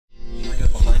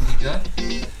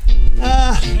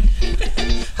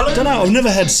I don't know. I've never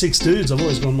had 6 dudes. I've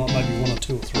always gone like maybe 1 or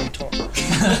 2 or 3 tops.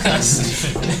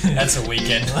 That's a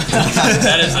weekend.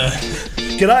 That is a...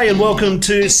 G'day and welcome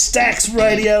to Stacks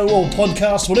Radio or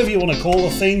podcast, whatever you want to call the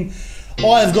thing.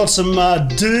 I have got some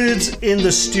dudes in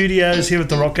the studios here at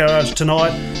the Rock Garage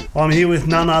tonight. I'm here with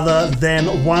none other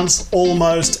than Once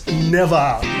Almost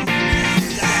Never.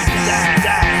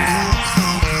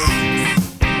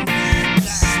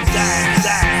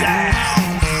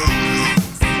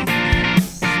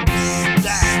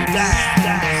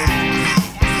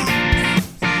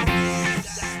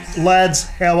 Lads,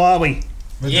 how are we?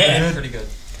 Yeah, pretty good.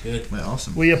 Good. We're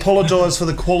awesome. We apologise for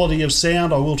the quality of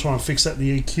sound. I will try and fix that in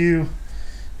the EQ.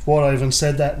 Why I even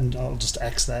said that, and I'll just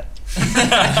axe that.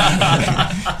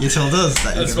 You told us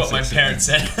that. That's what my parents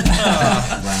said.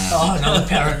 Oh, another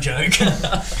parent joke.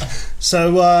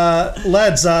 So,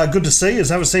 lads, good to see you.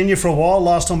 Haven't seen you for a while.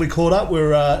 Last time we caught up, we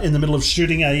were in the middle of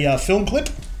shooting a film clip.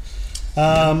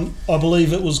 I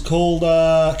believe it was called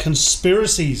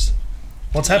Conspiracies.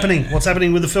 What's happening? What's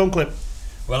happening with the film clip?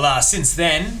 Well, since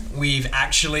then, we've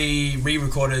actually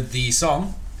re-recorded the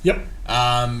song. Yep.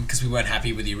 Because we weren't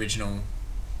happy with the original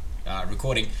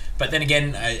recording. But then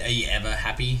again, are you ever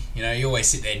happy? You know, you always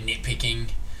sit there nitpicking.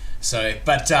 So,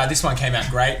 but this one came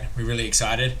out great. We're really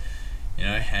excited. You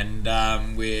know,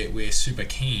 and we're super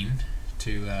keen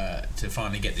to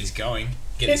finally get this going,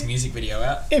 get this music video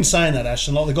out. In saying that,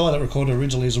 Ashton, like the guy that recorded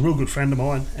originally is a real good friend of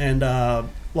mine, and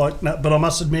but I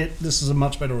must admit this is a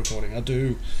much better recording. I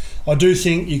do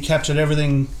think you captured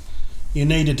everything you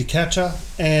needed to capture.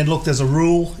 And look, there's a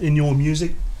rule in your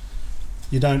music: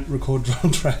 you don't record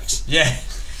drum tracks. Yeah.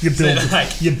 You build them.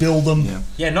 You build them.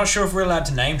 Yeah, not sure if we're allowed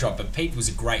to name drop, but Pete was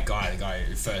a great guy. The guy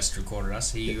who first recorded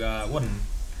us, he wasn't,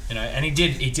 you know, and he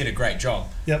did a great job.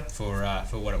 Yep. For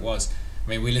what it was. I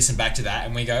mean, we listen back to that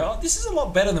and we go, oh, this is a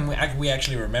lot better than we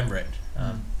actually remember it.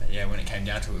 But yeah, when it came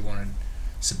down to it, we wanted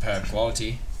superb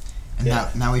quality. And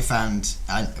now we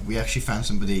actually found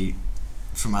somebody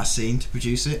from our scene to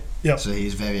produce it. Yep. So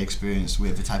he's very experienced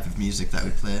with the type of music that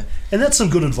we play. And that's some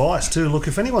good advice too. Look,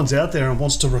 if anyone's out there and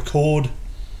wants to record,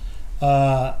 you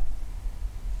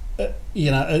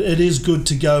know, it is good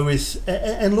to go with.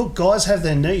 And look, guys have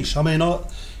their niche. I mean,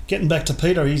 getting back to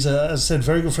Peter, he's as I said,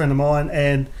 very good friend of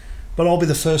mine, but I'll be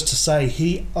the first to say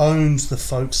he owns the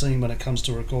folk scene when it comes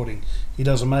to recording. He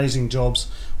does amazing jobs.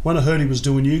 When I heard he was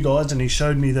doing you guys and he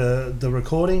showed me the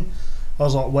recording, I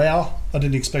was like, wow, I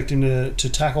didn't expect him to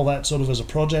tackle that sort of as a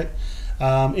project.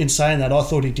 In saying that, I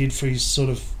thought he did for his sort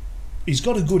of, he's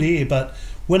got a good ear, but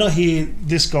when I hear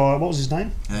this guy, what was his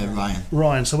name?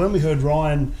 Ryan. So when we heard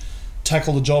Ryan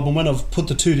tackle the job and when I've put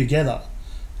the two together,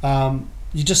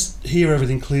 you just hear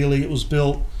everything clearly. It was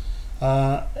built.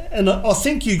 And I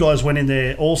think you guys went in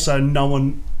there also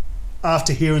knowing,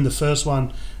 after hearing the first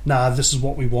one, this is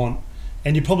what we want.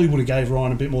 And you probably would have gave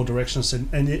Ryan a bit more direction.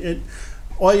 I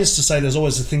used to say there's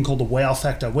always a thing called the wow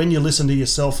factor. When you listen to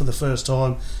yourself for the first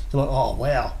time, you're like, oh,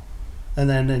 wow. And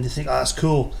then you think, oh, that's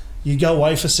cool. You go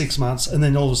away for 6 months and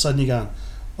then all of a sudden you're going,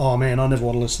 oh, man, I never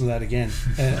want to listen to that again.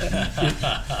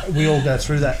 And we all go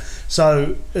through that.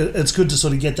 So it's good to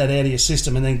sort of get that out of your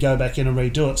system and then go back in and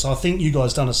redo it. So I think you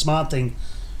guys done a smart thing.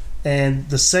 And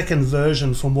the second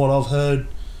version, from what I've heard,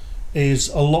 is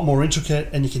a lot more intricate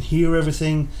and you can hear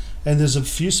everything. And there's a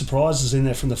few surprises in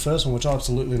there from the first one, which I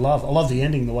absolutely love. I love the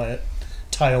ending, the way it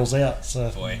tails out.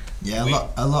 So yeah,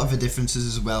 a lot of the differences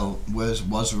as well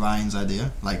was Ryan's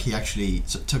idea. Like, he actually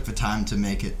took the time to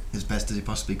make it as best as he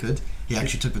possibly could. He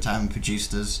actually took the time and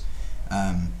produced us,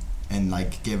 and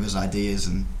like gave us ideas,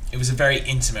 and it was a very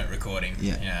intimate recording.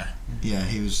 Yeah.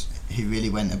 He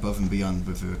really went above and beyond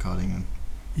with the recording. And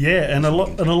yeah, and a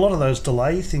lot of those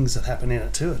delay things that happen in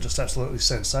it too are just absolutely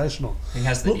sensational. He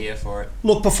has the ear for it.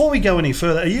 Look, before we go any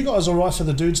further, are you guys all right for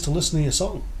the dudes to listen to your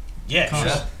song? Yeah,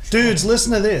 sure. Dudes,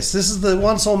 listen to this. This is the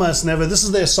Once Almost Never. This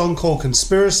is their song called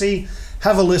Conspiracy.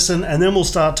 Have a listen, and then we'll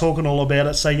start talking all about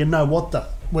it so you know what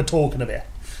we're talking about.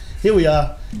 Here we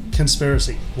are,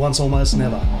 Conspiracy, Once Almost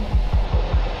Never.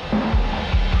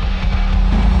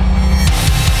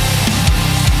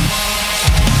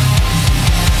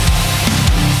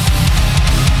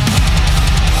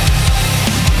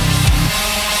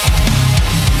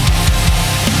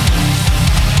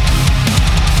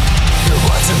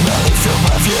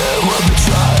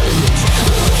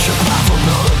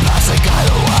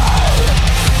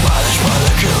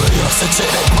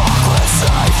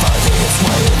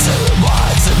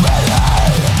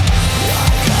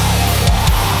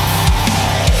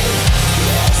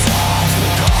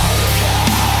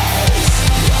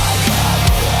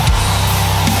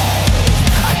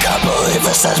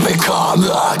 This has become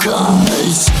the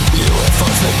case.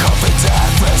 UFOs make up in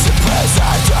death, press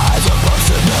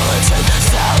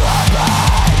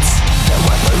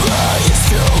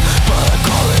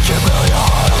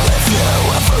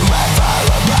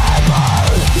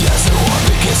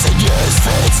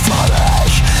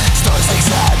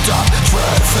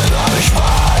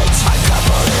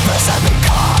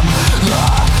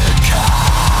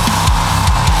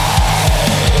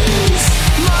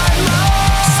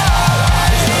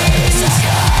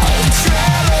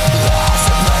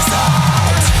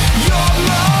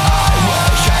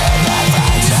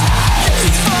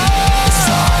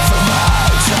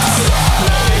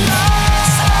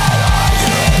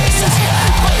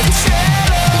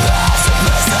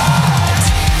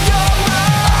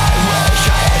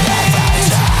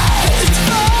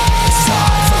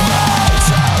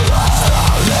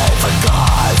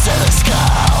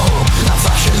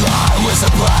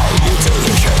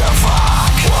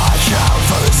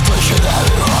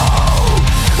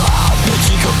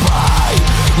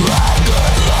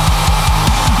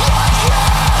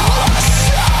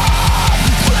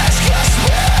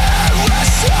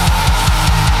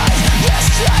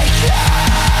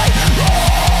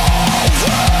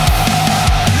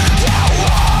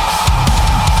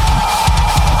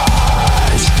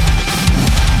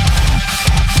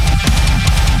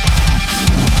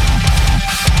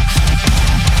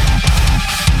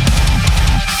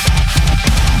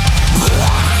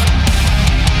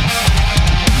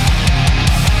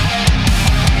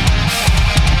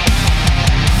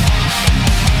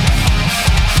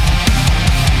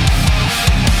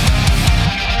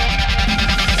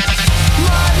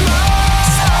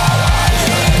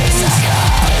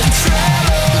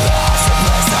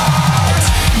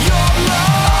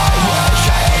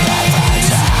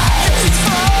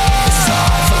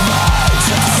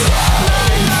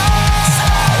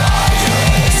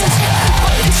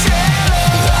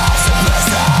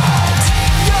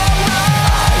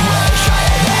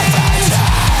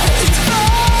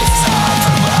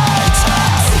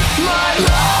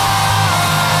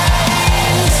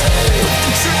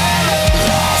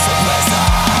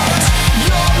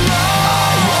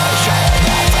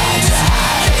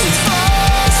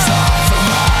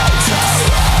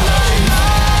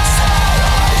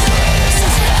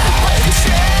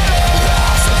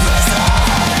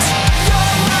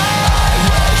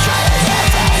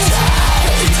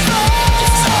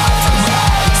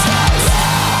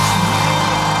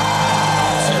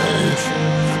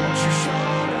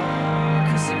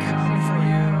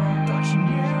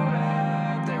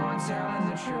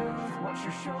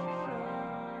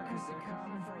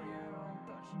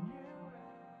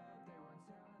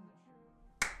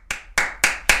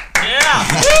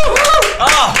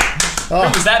Who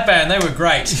was that band? They were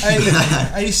great.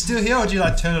 Are you still here, or do you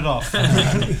like turn it off?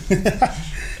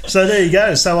 So there you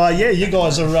go. So yeah, you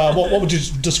guys are what would you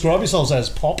describe yourselves as?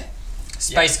 Pop?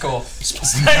 Space Core.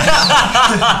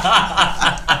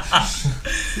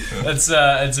 It's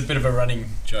a bit of a running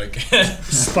joke.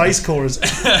 Spacecore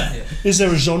is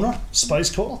there a genre?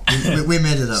 Spacecore? We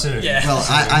made it up. Yeah. Well,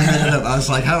 I made it up. I was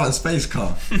like, how about Space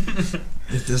Core?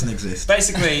 It doesn't exist.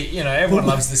 Basically, you know, everyone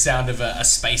loves the sound of a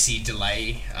spacey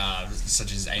delay,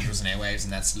 such as Angels and Airwaves,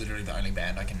 and that's literally the only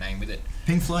band I can name with it.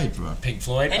 Pink Floyd, bro. Pink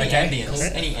Floyd. Any okay. ambience. Cool.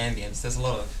 Any ambience. There's a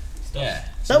lot of stuff. Yeah.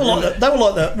 They were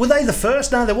like were they the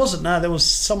first? No, there wasn't. No, there was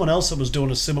someone else that was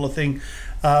doing a similar thing.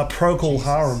 Procol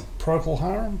Harum. Procol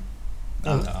Harum?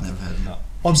 Oh, never heard of that.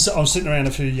 I'm sitting around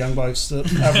a few young blokes that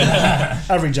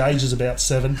average age is about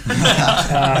 7.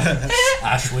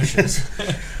 Ash wishes.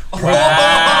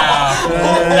 Wow.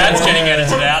 That's getting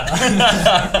edited out.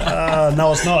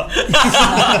 No, it's not.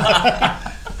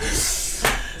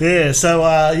 Yeah, so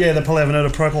they probably haven't heard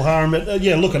of Procol Harum, but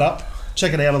look it up.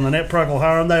 Check it out on the net. Procol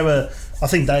Harum. I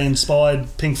think they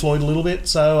inspired Pink Floyd a little bit.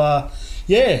 So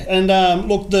and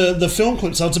look, the film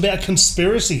clip. So it's about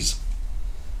conspiracies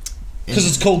because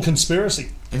it's called Conspiracy.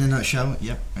 In a nutshell,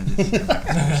 yep. I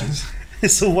did.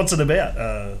 So what's it about?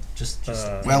 Just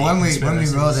Well, when we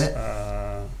wrote it,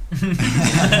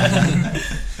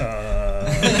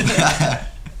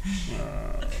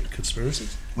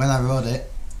 conspiracies. when I wrote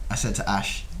it, I said to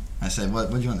Ash, I said,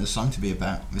 what do you want this song to be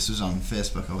about? This was on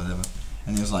Facebook or whatever.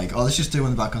 And he was like, let's just do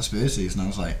one about conspiracies. And I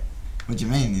was like, what do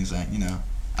you mean? And he's like,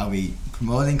 are we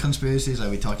promoting conspiracies? Are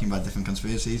we talking about different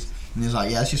conspiracies? And he was like,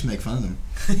 yeah, let's just make fun of them.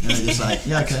 And I was just like,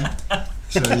 yeah, okay.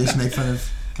 So we just make fun of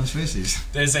conspiracies.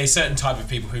 There's a certain type of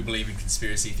people who believe in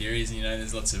conspiracy theories, and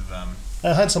there's lots of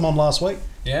I had some on last week.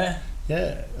 yeah.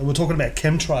 Yeah, and we're talking about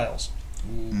chemtrails.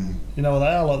 Ooh. You know what they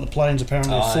are? Like the planes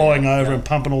apparently flying over and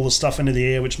pumping all the stuff into the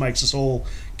air, which makes us all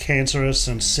cancerous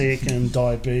and sick and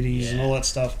diabetes and all that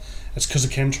stuff. It's because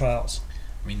of chemtrails.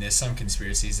 I mean, there's some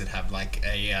conspiracies that have like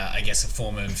I guess a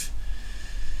form of.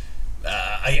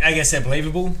 I guess they're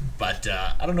believable, but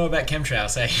I don't know about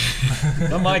chemtrails. Hey,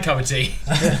 not my cup of tea.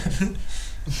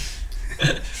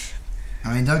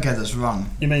 I mean, don't get us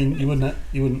wrong. You mean you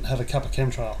wouldn't have a cup of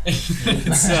chemtrail?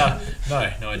 It's,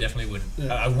 no, I definitely wouldn't.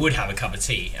 Yeah. I would have a cup of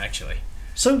tea, actually.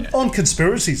 So Yeah. on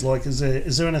conspiracies, like, is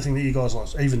there anything that you guys like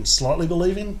even slightly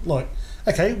believe in? Like,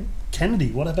 okay,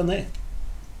 Kennedy, what happened there?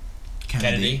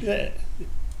 Kennedy. Yeah,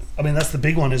 I mean that's the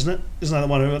big one, isn't it? Isn't that the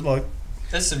one who like?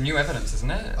 There's some new evidence, isn't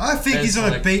it? I think There's he's on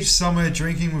a like- beach somewhere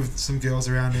drinking with some girls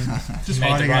around him. Just Made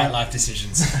the hiding right out. life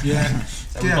decisions. Yeah.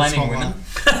 So Get we're out blaming spotlight. women.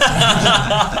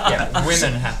 Yeah,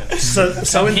 women happen.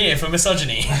 So I'm here for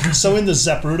misogyny. so in the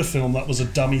Zapruder film, that was a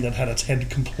dummy that had its head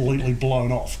completely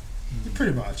blown off.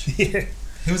 Pretty much. Yeah,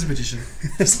 He was a magician.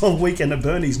 it's on Weekend at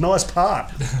Bernie's. Nice part.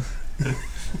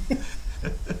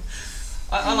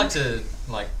 I like to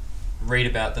like read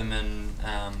about them and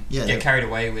Yeah, get yeah. carried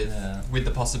away Yeah. with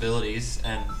the possibilities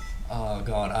and Oh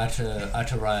god, I had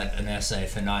to write an essay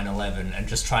for 9/11 and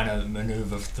just trying to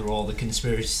maneuver through all the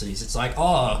conspiracies. It's like,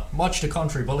 oh, much to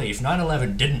contrary belief,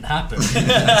 9/11 didn't happen.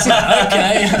 It's like,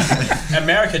 okay.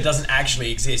 America doesn't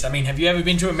actually exist. I mean, have you ever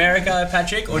been to America,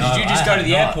 Patrick? Or No, did you just I go to have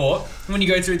the not. airport? And when you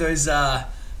go through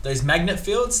those magnet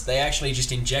fields, they actually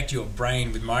just inject your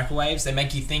brain with microwaves. They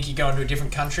make you think you go into a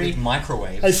different country. with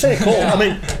microwaves. Hey, fair call. I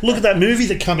mean, look at that movie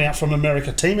that come out from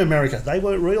America, Team America. They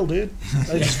weren't real, dude.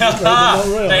 They were not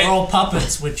real. They- They're all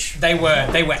puppets, which They were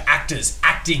actors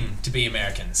acting to be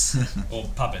Americans or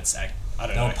puppets. I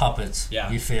don't they're know. puppets.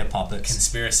 Yeah. You fear puppets.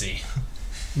 Conspiracy.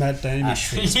 Matt Damon.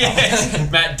 Ashfield's Yeah,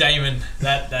 Matt Damon.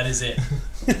 That is it.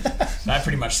 That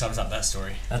pretty much sums up that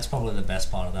story. That's probably the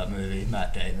best part of that movie,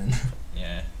 Matt Damon.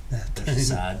 Yeah. Which is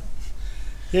sad.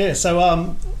 Yeah,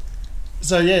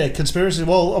 so yeah, conspiracy.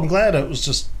 Well, I'm glad it was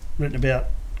just written about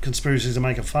conspiracies and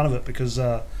making fun of it because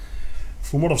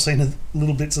from what I've seen of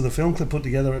little bits of the film clip put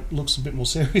together, it looks a bit more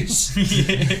serious.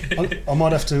 I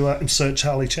might have to insert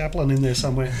Charlie Chaplin in there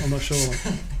somewhere. I'm not sure.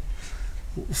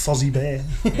 Fozzie Bear.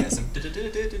 Yeah, some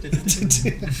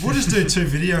We'll just do 2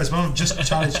 videos, one of just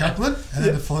Charlie Chaplin and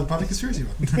then followed by the conspiracy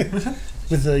one.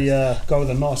 With the guy with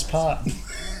a nice part.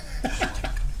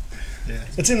 Yeah.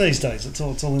 It's in these days. It's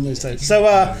all in these days. So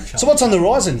what's on the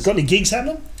horizon? Got any gigs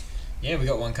happening? Yeah, we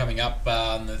got one coming up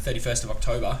on the 31st of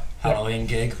October. Halloween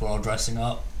gig, we're all dressing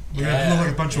up. We're Yeah. gonna look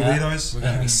like a bunch Yeah. of weirdos. We're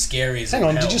going to be scary as Hang all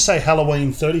on, hell. did you say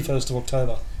Halloween 31st of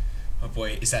October? Oh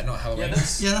boy, is that not Halloween? Yeah,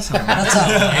 that's Yeah, that's how That's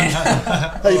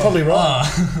Halloween. Oh, you're probably right.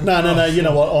 Oh. No, you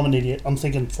know what? I'm an idiot. I'm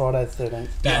thinking Friday the 13th.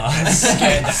 That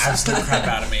scared the absolute crap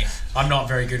out of me. I'm not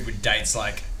very good with dates.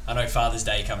 Like, I know Father's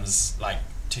Day comes like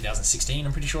 2016,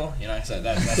 I'm pretty sure. You know, so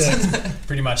that's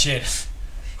pretty much it.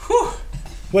 Whew.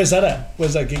 Where's that at?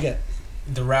 Where's that gig at?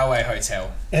 The Railway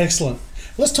Hotel. Excellent.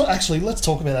 Let's talk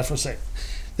about that for a sec.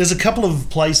 There's a couple of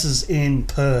places in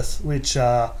Perth which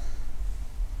are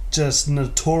just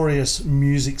notorious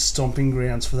music stomping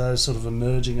grounds for those sort of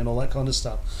emerging and all that kind of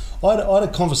stuff. I had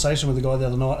a conversation with a guy the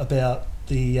other night about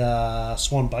the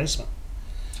Swan Basement.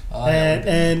 Oh, yeah.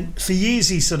 And for years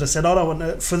he sort of said, I don't want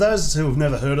to, for those who have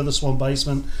never heard of the Swan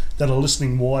Basement that are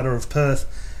listening wider of Perth,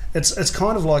 it's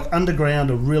kind of like underground,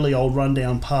 a really old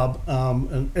rundown pub,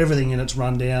 and everything in it's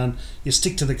rundown. You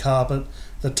stick to the carpet,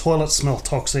 the toilets smell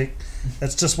toxic.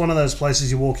 It's just one of those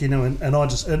places you walk into and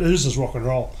it oozes rock and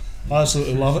roll. I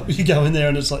absolutely love it. You go in there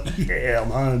and it's like, yeah, I'm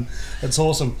home. It's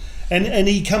awesome. And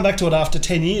he come back to it after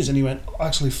 10 years and he went, I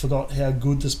actually forgot how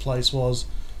good this place was.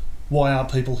 Why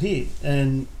aren't people here?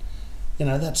 And you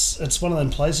know, it's one of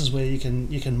them places where you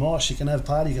can mosh, you can have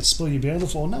party, you can spill your beer on the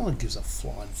floor. No one gives a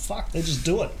flying fuck. They just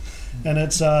do it, and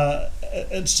it's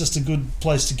just a good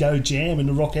place to go jam and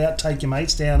to rock out, take your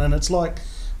mates down, and it's like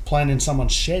playing in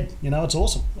someone's shed. You know, it's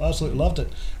awesome. I absolutely loved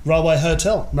it. Railway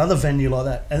Hotel, another venue like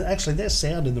that, and actually their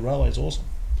sound in the railway is awesome.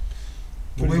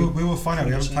 Well, Pretty we will find out.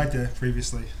 We pretty haven't good played there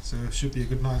previously, so it should be a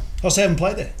good night. I also haven't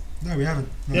played there. No, we haven't.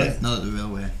 No. Yeah. Not at the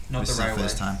railway. Not This the is our railway.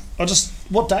 first time.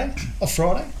 What day? A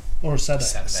Friday or a Saturday?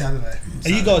 Saturday. Saturday. Are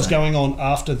you guys Saturday. going on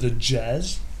after the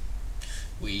jazz?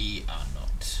 We are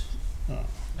not. Oh.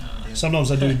 No. Sometimes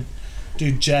they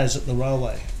do jazz at the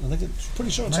railway. I think it's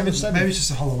pretty sure it's on Maybe, a Saturday. maybe it's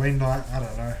just a Halloween night. I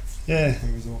don't know. Yeah.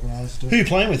 Who was organised? Who are you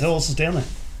playing with? Who else is down there?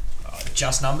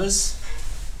 Just numbers.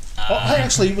 Oh, hey,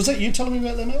 actually, was that you telling me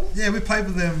about them earlier? Yeah, we played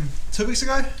with them 2 weeks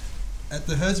ago at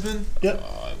the Herdsman. Yep.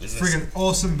 It was Friggin'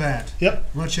 awesome band. Yep.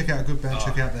 If you want to check out a good band,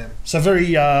 check out them. So very,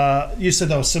 you said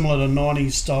they were similar to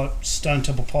 90s Stone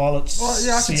Temple Pilots, Well,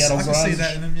 yeah, I Seattle can see Grunge.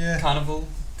 that in them, yeah. Carnival.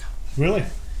 Really?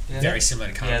 Yeah. very similar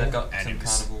to Carnival. Yeah, they've got and some it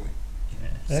was- carnival yeah,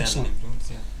 sound Excellent. and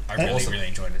influence. Yeah. I really, Awesome. really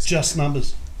enjoyed this. Just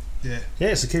numbers. Yeah.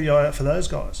 Yeah, so keep your eye out for those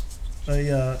guys.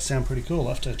 They sound pretty cool. I'll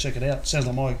have to check it out. Sounds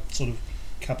like my sort of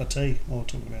cup of tea while we're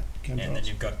talking about And then chemtrails.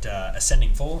 you've got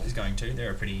Ascending Fall is going too.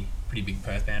 They're a pretty big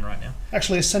Perth band right now.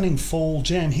 Actually, Ascending Fall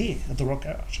jam here at the Rock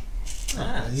Garage.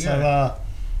 There you So, go.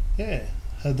 yeah,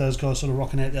 heard those guys sort of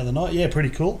rocking out the other night. Yeah, pretty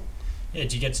cool. Yeah,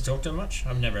 do you get to talk to them much?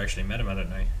 I've never actually met him. I don't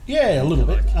know. Yeah, a little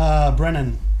bit.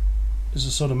 Brennan is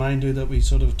the sort of main dude that we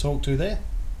sort of talk to there.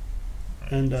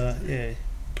 And, yeah,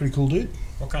 pretty cool dude.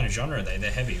 What kind of genre are they? They're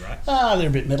heavy, right? They're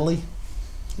a bit metally.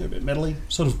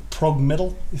 Sort of prog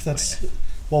metal, if that's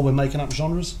while we're making up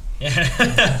genres. Yeah.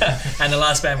 And the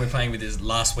last band we're playing with is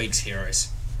Last Week's Heroes.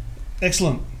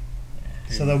 Excellent.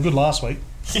 So they were good last week.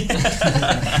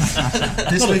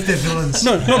 This week they're villains.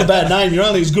 No, not a bad name. You're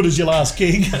only as good as your last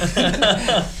gig.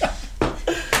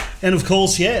 And of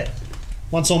course, yeah,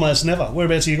 once almost never.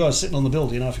 Whereabouts are you guys sitting on the bill?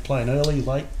 Do you know if you're playing early,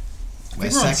 late? We're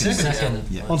We're on second. Second.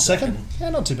 Yeah. On second?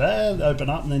 Yeah, not too bad. Open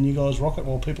up and then you guys rock it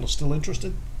while people are still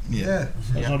interested. Yeah.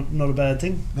 That's not a bad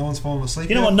thing. No one's falling asleep.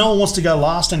 You know yet. what? No one wants to go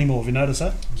last anymore. Have you noticed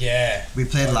that? Yeah. We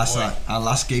played Oh, last boy. night. Our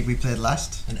last gig we played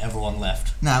last. And everyone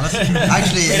left. Nah, that's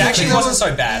actually. It actually wasn't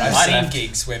so bad. I've I seen left.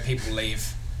 gigs where people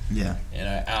leave. Yeah. You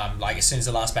know, like as soon as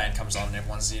the last band comes on,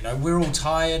 everyone's, you know, we're all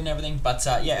tired and everything. But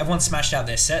yeah, everyone smashed out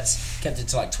their sets, kept it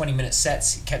to like 20-minute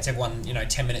sets, kept everyone,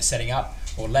 10 minutes setting up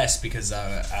or less because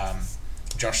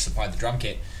Josh supplied the drum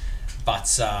kit.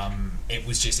 But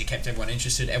it kept everyone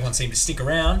interested. Everyone seemed to stick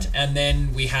around, and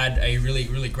then we had a really,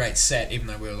 really great set, even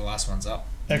though we were the last ones up.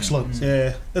 Excellent.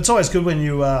 Yeah. It's always good when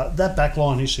you, that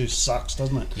backline issue sucks,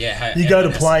 doesn't it? Yeah, hey, You go to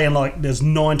everyone has- play and like there's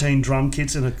 19 drum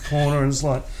kits in a corner and it's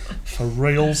like for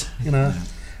reals,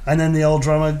 And then the old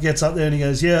drummer gets up there and he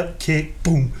goes, "Yeah, kick,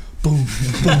 boom, boom,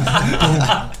 boom,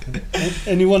 boom."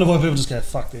 And you wonder why people just go,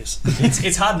 "Fuck this."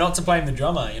 It's hard not to blame the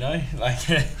drummer, like.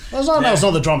 Well, it's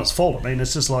not the drummer's fault. I mean,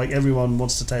 it's just like everyone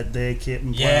wants to take their kit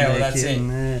and play Yeah, on well, their that's kit. it.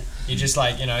 And, You're just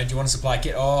like, do you want to supply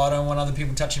kit? Oh, I don't want other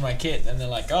people touching my kit. And they're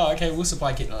like, oh, okay, we'll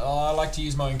supply kit. Oh, I like to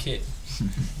use my own kit.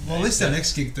 Well, at least their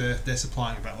next gig they're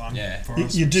supplying about one Yeah. for you,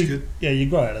 us. you which do, is good. yeah, you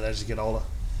grow out of that as you get older.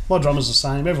 My drummer's the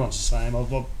same. Everyone's the same. I've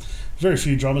very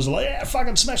few drummers are like, "Yeah,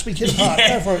 fucking smash me kit apart.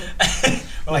 Yeah. Go for it."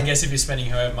 Well, I guess if you're spending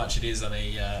however much it is on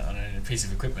a piece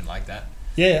of equipment like that.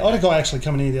 Yeah, I had a guy actually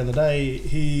coming here the other day.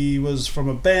 He was from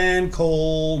a band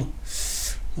called,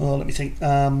 let me think,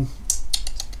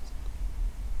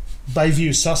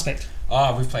 Bayview Suspect.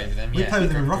 Oh, we've played with them. We yeah. played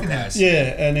with them in Rocking Good House. guys.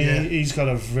 Yeah, and Yeah. he's got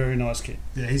a very nice kit.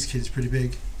 Yeah, his kid's pretty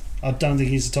big. I don't think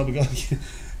he's the type of guy.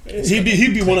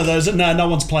 He'd be one of those that no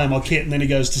one's playing my kit, and then he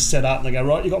goes to set up, and they go,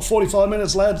 "Right, you got 45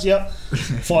 minutes, lads." Yep.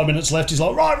 5 minutes left. He's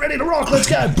like, "Right, ready to rock. Let's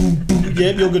go." Boom, boom.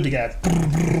 Yep, you're good to go.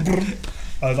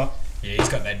 Over. Yeah, he's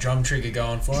got that drum trigger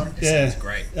going for him. It Yeah. sounds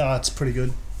great. Oh, it's pretty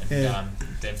good. And Yeah.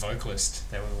 their vocalist,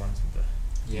 they were the ones with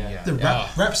the... Yeah. The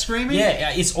rap screaming? Yeah,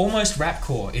 it's almost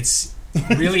rapcore. It's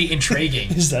really intriguing.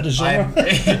 Is that a genre?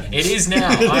 It is now.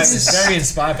 I'm very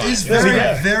inspired by It's it. There we very,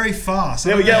 go. very fast.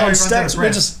 There I we don't go know how on he runs out of stats.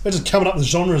 breath. We're just coming up with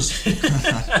genres.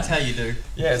 That's how you do.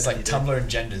 Yeah, it's like Tumblr and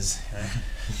genders.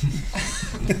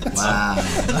 Wow.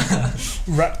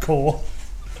 Rapcore.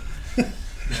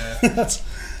 Yeah.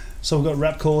 So we've got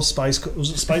rapcore, spacecore.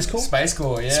 Was it spacecore?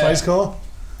 Spacecore, yeah. Spacecore.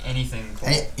 Anything cool.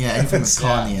 Yeah, anything with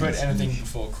corn in Put it. anything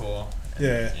before core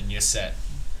in your set.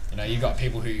 You've got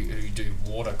people who do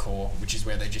watercore, which is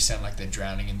where they just sound like they're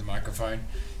drowning in the microphone.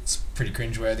 It's pretty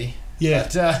cringeworthy. Yeah.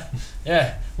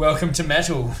 But, welcome to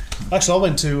metal. Actually, I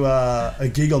went to a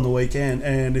gig on the weekend,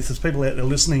 and if there's people out there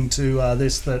listening to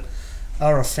this that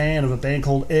are a fan of a band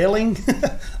called Airling,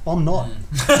 I'm not.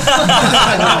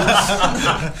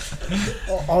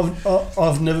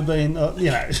 I've never been, I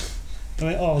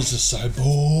was just so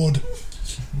bored.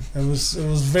 It was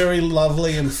very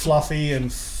lovely and fluffy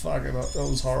and fucking, it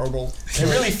was horrible. They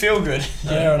really feel good. An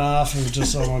hour and a half, it was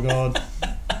just, oh my god.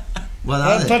 Well,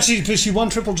 are But they? she won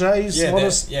Triple J's. Yeah,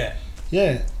 Honest. yeah.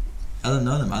 Yeah. I don't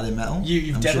know them. Are they metal?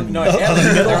 You've I'm definitely sure- no.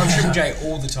 They're on Triple J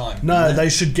all the time. No, they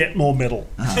should get more metal.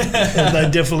 They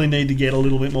definitely need to get a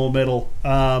little bit more metal.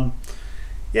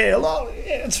 Yeah, a lot.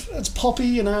 Yeah, it's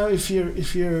poppy. If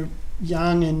you're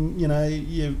young and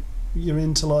you're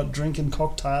into like drinking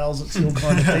cocktails, it's your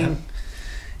kind of thing.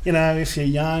 If you're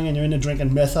young and you're into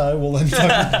drinking metho, well then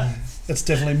fucking, it's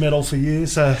definitely metal for you.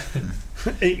 So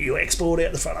you export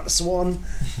out the front of the Swan.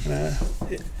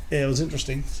 It was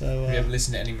interesting. So Have you ever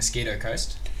listened to any Mosquito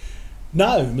Coast?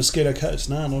 no, Mosquito Coast.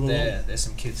 No, not at all. There's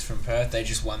some kids from Perth. They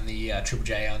just won the Triple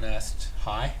J Unearthed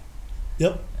High.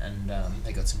 Yep. And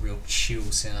they got some real chill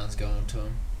sounds going to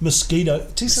them. Mosquito.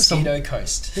 Geez, Mosquito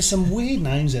Coast. there's some weird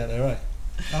names out there, eh?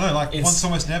 I know, like It's- once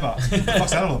almost never. What the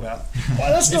fuck's that all about?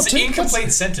 Well, that's not It's too an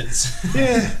incomplete sentence.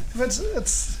 Yeah,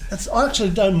 it's I actually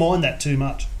don't mind that too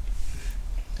much.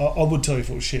 I would tell you if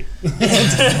it was shit.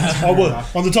 I would.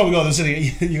 On the topic of the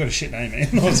sitting, you got a shit name, man.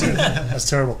 That's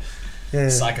terrible. Yeah.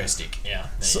 Psycho Stick. Yeah.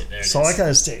 There it is.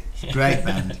 Psycho Stick. Great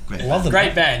band. Great. Love them.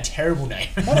 Great band. Terrible name.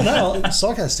 I don't know.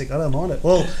 Psycho Stick. I don't mind it.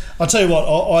 Well, I'll tell you what.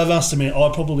 I must admit,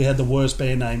 I probably had the worst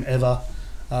band name ever.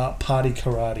 Party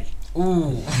Karate.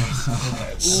 Ooh.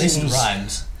 At least it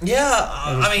rhymes.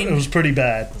 Yeah. It was pretty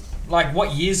bad. Like,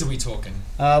 what years are we talking?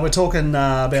 We're talking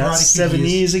about Karate Kid 7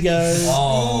 years ago.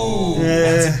 Oh.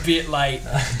 That's a bit late.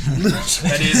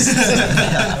 That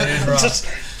is rough. Just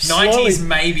 90s slowly.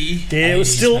 maybe. Yeah, it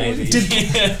was still maybe. did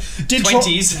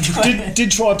 20s.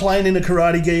 did try playing in a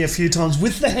karate gi a few times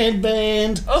with the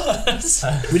headband.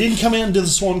 We didn't come out and do the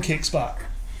swan kicks, but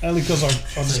only because I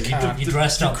just can't. You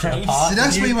dressed up for the See, part.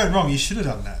 that's where you went wrong. You should have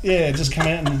done that. Yeah, just come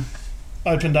out and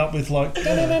opened up with like.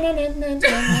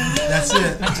 That's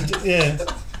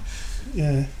it.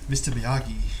 Yeah, Mr.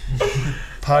 Miyagi.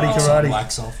 party Some karate.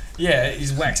 wax off. Yeah,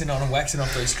 he's waxing on and waxing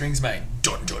off those strings, mate.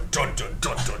 Dun, dun, dun, dun,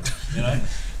 dun, dun. You know?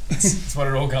 That's what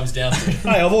it all comes down to.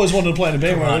 Hey, I've always wanted to play in a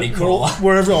band Karate crawler.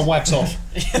 where everyone whacks off.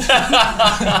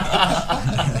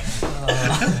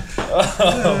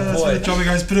 That's where the drummer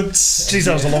goes, put him. Jeez,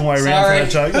 that was a long way around Sorry. for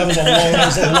that joke. That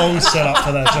was a long setup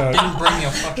for that joke. Didn't bring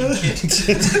your fucking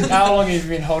kit. How long have you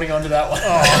been holding on to that one?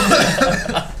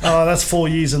 Oh, that's 4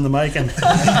 years in the making.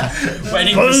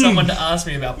 Waiting for Boom. someone to ask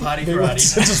me about party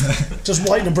karate. just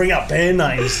waiting to bring up band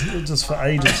names just for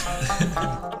ages.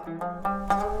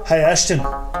 Hey Ashton,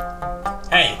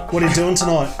 Hey, what are you doing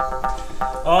tonight?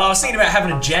 I was thinking about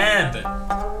having a jam, but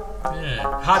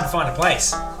yeah, hard to find a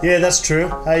place. Yeah, that's true.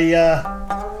 Hey, I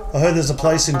heard there's a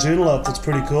place in Joondalup that's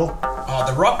pretty cool. Oh,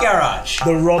 the Rock Garage.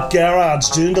 The Rock Garage,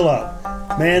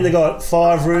 Joondalup. Man, they got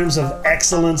 5 rooms of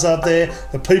excellence up there.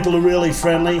 The people are really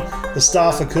friendly. The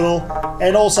staff are cool.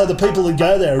 And also the people that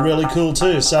go there are really cool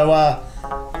too. So,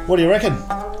 what do you reckon?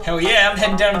 Hell yeah, I'm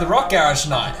heading down to the Rock Garage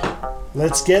tonight.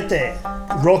 Let's get there.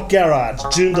 Rock Garage,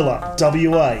 Joondalup,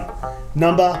 WA.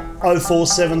 Number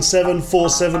 0477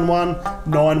 471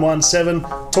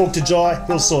 917. Talk to Jai,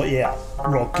 he'll sort you out.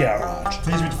 Rock Garage.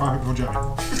 Please read the 5 Bon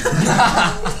Jovi.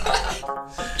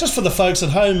 Just for the folks at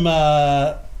home,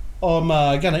 I'm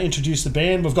going to introduce the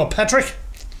band. We've got Patrick.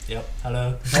 Yep.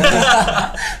 Hello.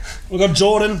 We've got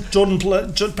Jordan.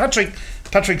 Patrick.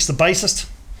 Patrick's the bassist.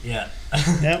 Yeah.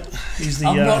 Yep. He's the.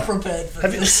 I'm not prepared for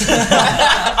have you- this.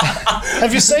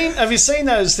 Have you seen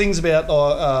those things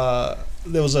about?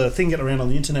 There was a thing getting around on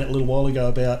the internet a little while ago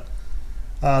about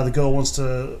the girl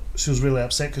she was really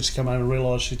upset because she came home and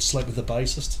realised she'd slept with the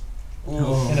bassist in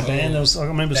a band. I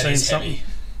remember That seeing is something. heavy.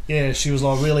 Yeah, she was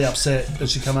like really upset that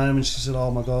she came home and she said,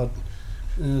 "Oh my god."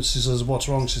 And she says, "What's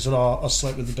wrong?" She said, "Oh, I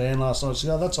slept with the band last night." She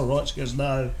said, "Oh, that's all right." She goes,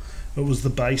 "No, it was the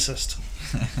bassist."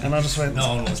 And I just went, No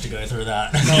one wants to go through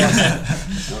that.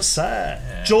 That's sad.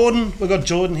 Yeah. Jordan, we've got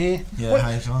Jordan here. Yeah, What-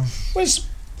 hi everyone.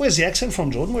 Where's the accent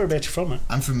from, Jordan? Whereabouts you from, mate?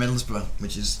 I'm from Middlesbrough,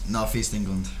 which is northeast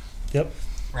England.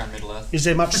 Around Middle Earth. Is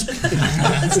there much?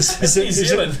 is New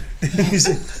Zealand.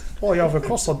 Oh, you're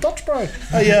across the Dutch, bro.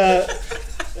 Are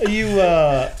you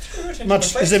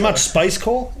much? Is there much space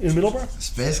core in Middlesbrough?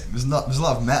 Space. There's a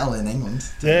lot of metal in England.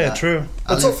 Yeah, true.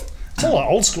 I It's all like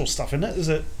old school stuff, isn't it?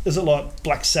 Is it like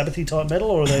Black Sabbathy type metal,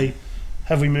 or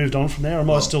have we moved on from there? Or am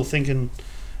I still thinking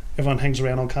everyone hangs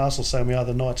around on Castle saying we are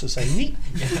the Knights of saying neat?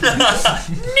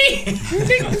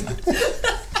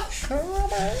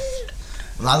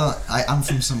 Well, I'm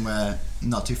from somewhere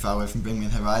not too far away from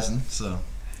Birmingham Horizon, so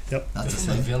Yep. that's From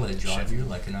the a thing. village, aren't you?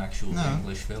 Like an actual No.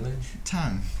 English village?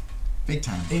 Town, big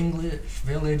town. English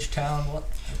village, town, what?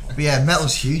 But yeah,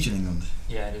 metal's huge in England.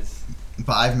 Yeah, it is.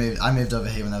 But I moved over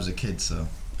here when I was a kid, so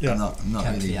Yeah. I'm not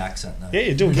Kept really. the accent though. Yeah,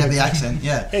 you're doing Get good. the accent,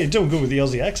 yeah. Yeah, you're doing good with the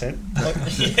Aussie accent. Like,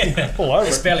 all over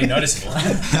It's it. barely noticeable.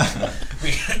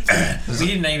 we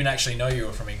didn't even actually know you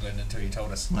were from England until you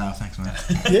told us. No, thanks, man.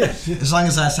 Yeah. As long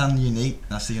as I sound unique,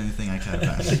 that's the only thing I care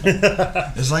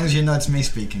about. As long as you know it's me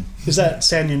speaking. Does that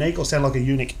sound unique or sound like a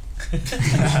eunuch?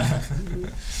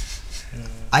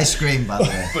 I scream, by the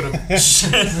way.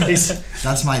 It's-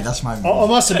 That's my. I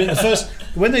must admit,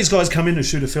 when these guys come in to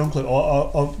shoot a film clip, I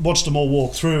watched them all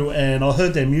walk through and I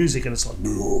heard their music and it's like,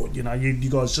 you know, you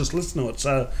guys just listen to it.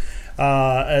 So,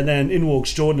 and then in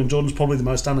walks Jordan, and Jordan's probably the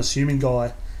most unassuming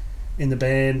guy in the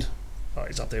band. Oh,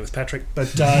 he's up there with Patrick,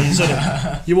 but you sort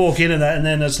of you walk in and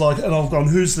then it's like, and I've gone,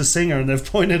 who's the singer? And they've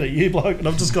pointed at you, bloke, and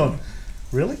I've just gone,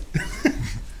 really?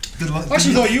 Good luck. I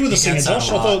actually thought you were the He singer, gets that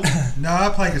Josh. a I lot. thought No, I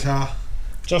play guitar.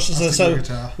 Josh is I there. stick So with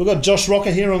guitar. we've got Josh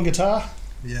Rocker here on guitar.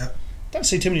 Yeah. Don't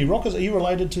see too many rockers. Are you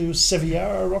related to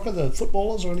Sevillaro Rocker, the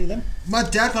footballers, or any of them? My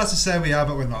dad likes to say we are,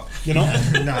 but we're not. You're not?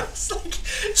 No.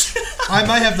 I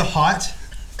may have the height,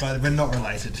 but we're not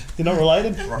related. You're not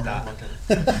related?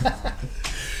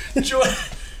 Jordan.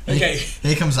 Okay.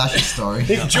 Here comes Ash's story.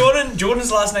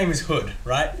 Jordan's last name is Hood,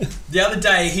 right? The other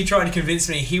day he tried to convince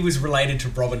me he was related to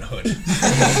Robin Hood. the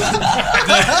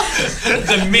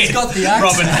myth. got the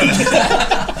Robin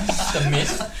Hood. The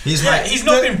myth. He's Yeah, like, he's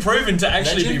not been proven to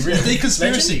actually Legend? be real. The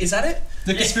conspiracy. Legend? Is that it?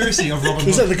 The conspiracy of Robin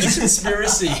Is that Hood. the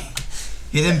Conspiracy.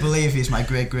 he didn't believe he's my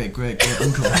great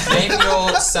uncle. Name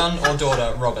your son or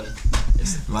daughter Robin.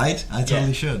 Right? I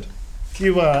totally should.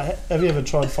 You have you ever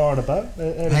tried firing a bow?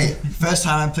 Hey, first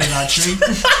time I played archery.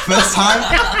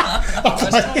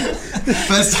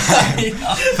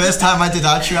 First time I did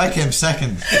archery, I came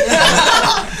second.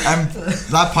 At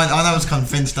that point on, I was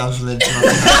convinced I was related to Robin.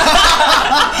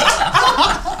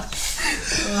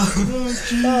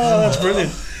 Oh, that's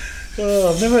brilliant.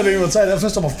 Oh, I've never heard anyone say that.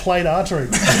 First time I've played archery.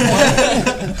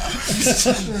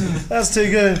 That's too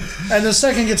good. And the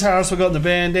second guitarist we've got in the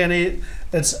band down here,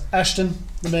 it's Ashton,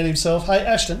 the man himself. Hey,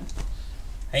 Ashton,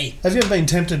 Hey, have you ever been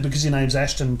tempted because your name's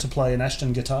Ashton to play an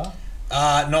Ashton guitar?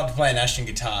 not to play an Ashton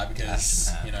guitar because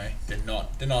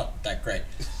they're not that great.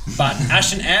 But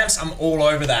Ashton amps, I'm all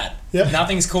over that. Yep.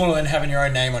 Nothing's cooler than having your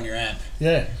own name on your amp.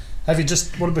 Yeah. What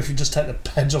if you just take the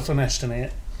badge off an Ashton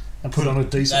amp and put on a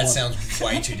decent That one? sounds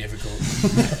way too difficult.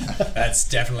 That's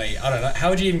definitely, I don't know. How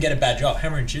would you even get a badge off?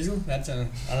 Hammer and chisel? That's I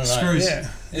don't know. Screws. Yeah.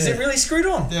 Is it really screwed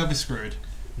on? They'll be screwed.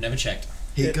 Never checked.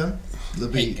 Heat gun?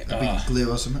 There'll be Heat a gun. big Oh.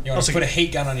 glue or something. You want to put a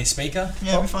heat gun on your speaker? Yeah,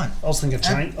 it'll be fine. I was thinking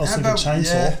chainsaw.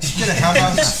 Yeah, get a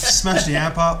hammer, smash the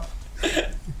amp up.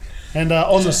 And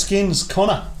on the skins,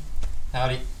 Connor.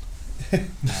 Howdy.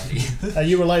 Are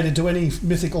you related to any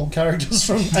mythical characters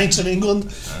from ancient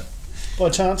England? By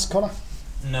chance, Connor?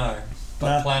 No,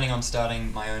 but Nah. planning on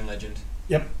starting my own legend.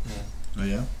 Yep. Oh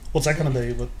yeah. What's that going to be?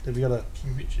 Have you got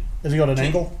King Richard. an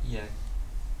angle? Yeah.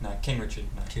 No, King Richard.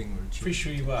 No. King Richard. Pretty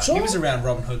sure you are. Sure. He was around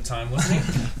Robin Hood time, wasn't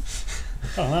he?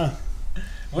 I don't know.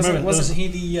 Wasn't he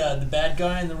the bad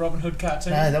guy in the Robin Hood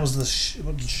cartoon? No, that was the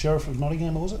sheriff of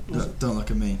Nottingham, was it? Don't look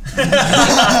at me.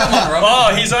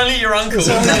 Oh, he's only your uncle.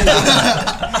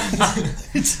 I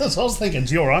was thinking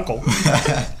it's your uncle.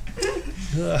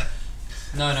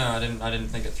 No, I didn't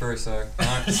think it through. So no,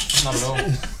 not at all.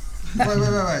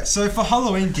 Wait. So for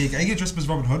Halloween gig, are you going to dress up as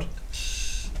Robin Hood?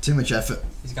 Too much effort.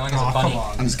 He's going as Oh, a bunny. come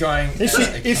on. He's going.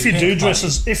 If you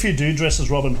do dress as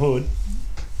Robin Hood,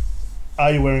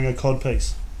 are you wearing a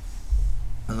codpiece?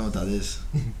 I don't know what that is.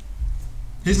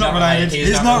 He's not not related. related.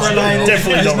 He's not related.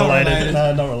 Definitely He's not related.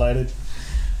 No, not related.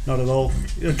 Not at all.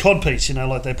 A codpiece,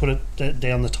 like they put it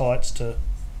down the tights to.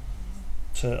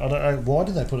 I don't know why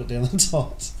did they put it down the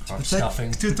tights. Stuffing.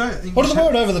 Dude, don't What do they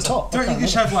wear it over the top? Don't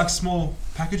English have like small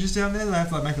packages down there? They have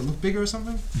to like make it look bigger or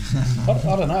something.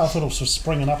 I don't know. I thought it was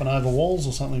springing up and over walls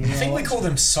or something. I think we call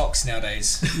them socks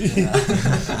nowadays.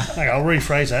 Hang on, I'll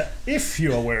rephrase that. If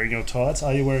you are wearing your tights,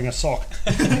 are you wearing a sock?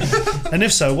 And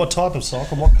if so, what type of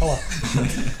sock and what colour?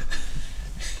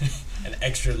 An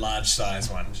extra large size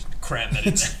one. Just cram that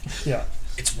in there. Yeah,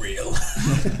 It's real.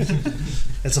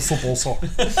 it's a football sock.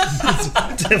 It's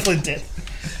definitely dead.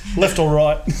 Left or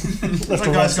right? Left That or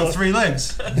right guy's got side? 3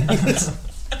 legs.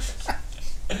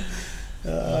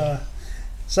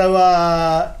 So,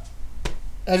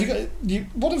 have you got?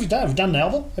 What have you done? Have you done an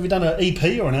album? Have you done an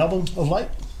EP or an album of late?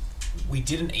 We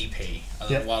did an EP a Yep.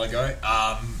 little while ago.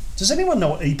 Does anyone know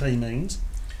what EP means?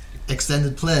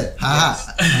 Extended play.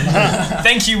 Haha.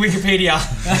 Thank you, Wikipedia.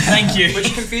 Thank you.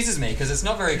 Which confuses me because it's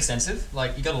not very extensive.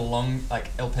 Like you got a long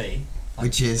LP, like,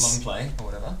 Which is- long play or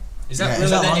whatever. Is that Yeah, really is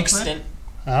that But then long extend.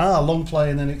 Long play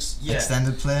and then Yeah.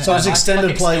 Extended play. So is I feel extended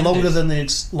like play extended- longer than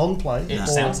the long play? It Or-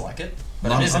 sounds like it,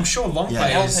 but Long- it isn't. I'm sure long Yeah.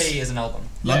 play An is. LP is an album.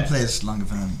 Long yeah. play is longer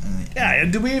than an Yeah,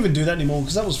 and do we even do that anymore?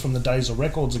 Because that was from the days of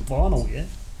records and vinyl, yeah?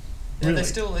 Yeah, Really?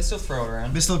 they still throw it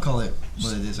around. We still call it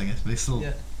what it is, I guess. We still.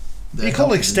 Yeah. You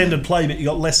call it extended play, but you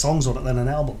got less songs on it than an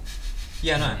album.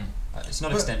 Yeah, no, it's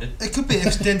not But extended. It could be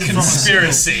extended from a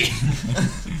Conspiracy.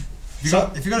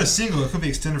 single. If you got a single, it could be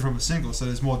extended from a single, so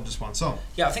there's more than just one song.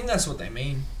 Yeah, I think that's what they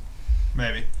mean.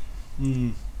 Maybe. I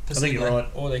think you're Placebo. right.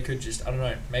 Or they could just, I don't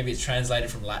know, maybe it's translated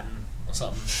from Latin or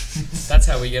something. That's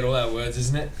how we get all our words,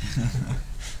 isn't it?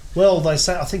 Well, they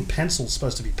say, I think pencil's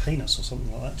supposed to be penis or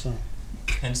something like that. So,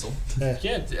 Pencil. yeah.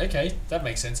 Yeah, okay, that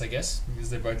makes sense, I guess, because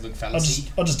they both look I phallic.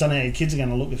 just don't know how your kids are going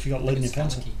to look if you got lead in your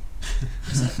pencil.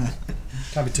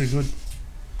 Can't be too good.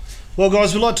 Well,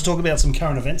 guys, we'd like to talk about some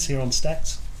current events here on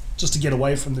Stacks, just to get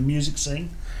away from the music scene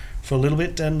for a little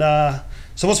bit. And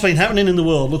so what's been happening in the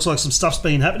world? Looks like some stuff's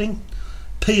been happening.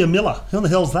 Pia Miller, who the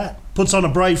hell's that? Puts on a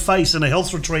brave face in a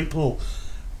health retreat pool.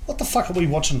 What the fuck are we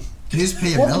watching? Who's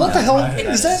Pia What, Miller? what the hell? I know who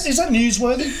Is that that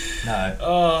newsworthy? No.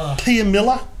 Oh, Pia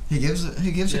Miller? Who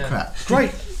gives a Yeah. crap?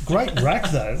 Great. Great rack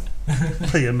though,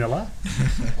 Pia Miller.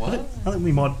 What? I think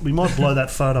we might blow that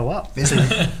photo up.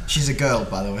 She's a girl,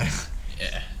 by the way.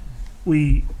 Yeah.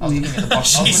 I was looking at the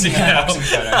boxing, She's a boxing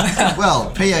photo.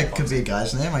 Well, Pia could be a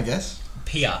guy's name, I guess.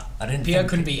 Pia. I didn't Pia think-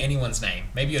 couldn't be anyone's name.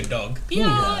 Maybe your dog. Pia,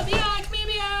 Yeah. Pia, come here,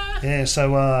 Pia. Yeah, so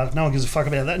no one gives a fuck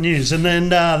about that news. And then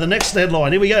the next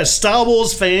headline, here we go. Star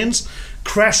Wars fans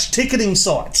crash ticketing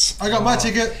sites. I got my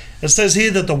ticket. It says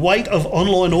here that the weight of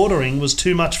online ordering was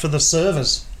too much for the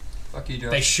servers. Fuck you,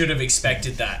 Josh. They should have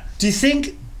expected that. Do you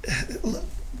think...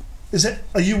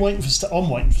 Are you waiting for I'm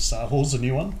waiting for Star Wars, the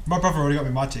new one. My brother already got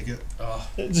me my ticket. Oh,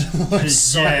 I'm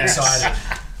so excited.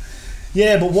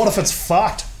 Yeah, but what if it's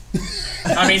fucked?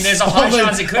 I mean, there's a high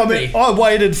chance it could be. I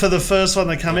waited for the first one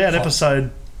that came out,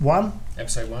 episode 1.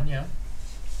 Episode 1, yeah.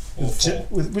 Or 4.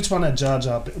 Which one had Jar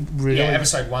Jar? Really? Yeah,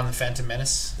 episode 1, The Phantom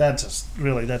Menace. That just It's that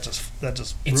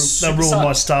ruined super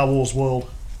my sucked. Star Wars world.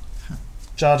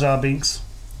 Jar Jar Binks.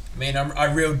 I mean, I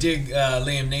real dig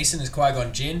Liam Neeson as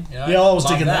Qui-Gon Jinn. You know? Yeah, I was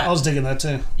Love digging that. I was digging that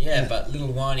too. Yeah, but little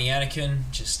whiny Anakin,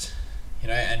 just,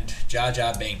 and Jar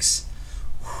Jar Binks.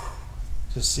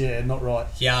 Just not right.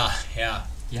 Yeah. Yeah.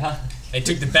 They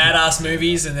took the badass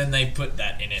movies and then they put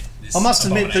that in it. This I must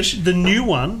admit abomination. the new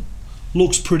one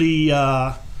looks pretty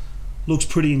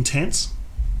intense.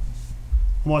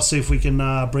 I might see if we can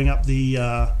bring up the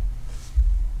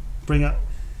what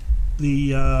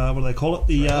do they call it?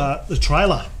 The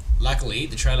trailer. Luckily,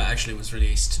 the trailer actually was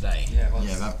released today. Yeah, well,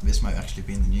 Yeah, this might actually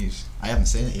be in the news. I haven't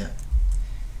seen it yet.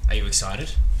 Are you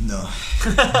excited? No.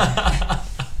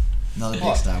 Not a big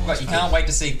What? Star Wars What, you fan. can't wait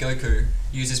to see Goku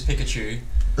use his Pikachu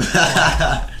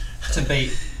to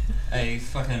beat a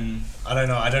fucking... I don't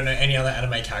know any other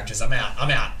anime characters. I'm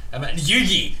out.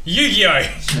 Yu-Gi-Oh!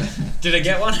 Did I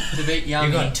get one? to beat You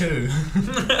Yami got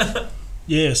 2.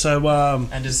 Yeah. So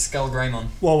and his Skull Greymon.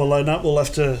 while we're loading up, we'll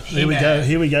have to. Here we go. He-Man.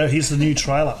 Here we go. Here's the new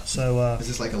trailer. So Is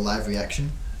this like a live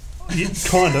reaction?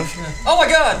 kind of. Oh my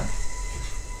god!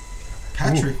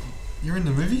 Patrick, you're in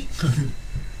the movie?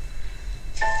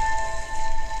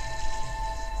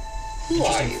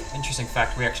 Interesting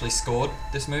fact, we actually scored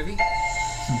this movie.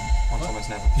 Once almost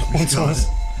never. Once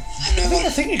I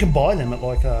think you can buy them at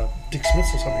like Dick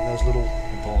Smith's or something. Those little.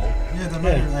 Ball. Yeah, they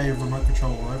made a remote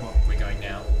control robot. We're going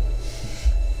now.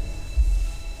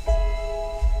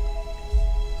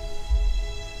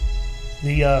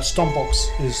 The stomp box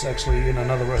is actually in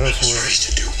another rehearsal room.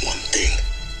 to do one thing,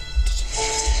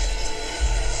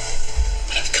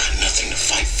 but I've got nothing to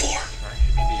fight for. Right,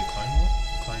 maybe a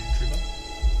clone trooper.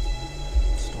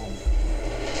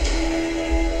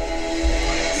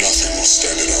 Nothing will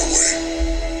stand in our way.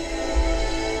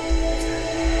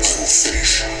 I will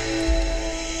finish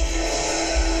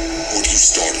what you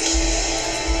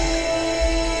started.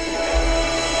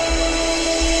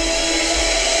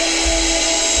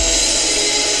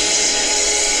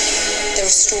 There are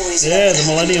stories Yeah, the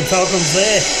Millennium Falcon's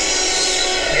there.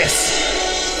 Yes.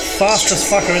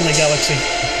 Fastest fucker in the galaxy.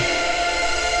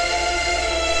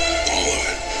 All of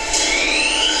it.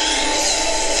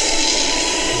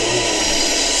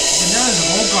 And now there's an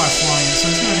old guy flying it, so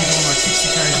he's going to be doing like 60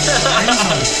 k's an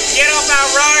hour. Get off our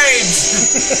roads!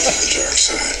 The dark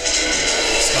side.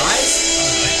 Skies?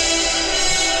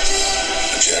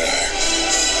 A Jedi.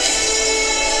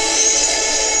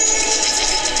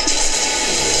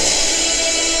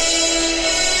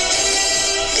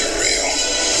 They're real.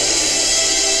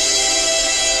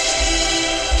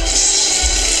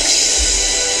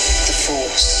 the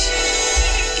Force.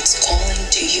 It's calling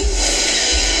to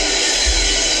you.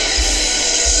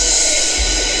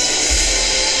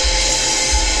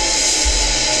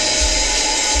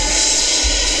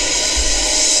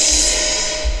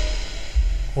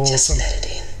 Just Awesome. let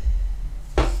it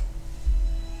in.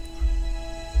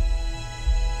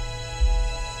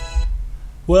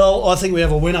 Well, I think we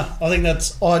have a winner. I think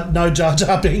that's no Jar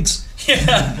Jar Binks. Yeah,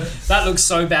 that looks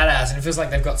so badass, and it feels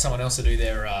like they've got someone else to do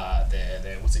their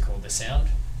what's it called, the sound,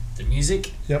 the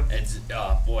music. Yep. It's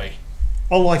boy,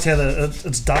 I liked how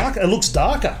it's dark. It looks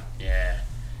darker. yeah.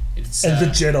 It's And the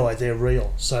Jedi, they're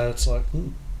real. So it's like,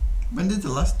 When did the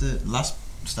last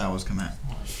Star Wars come out?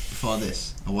 Before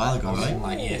this? A while ago, I was right? in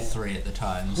like year 3 at the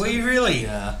time. Were you really?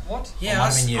 Yeah. What? Yeah, might I,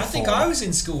 have been year I think 4. I was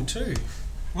in school too.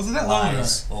 Was it that long ago?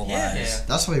 Lies. All Yeah. lies.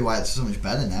 That's probably why it's so much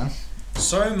better now.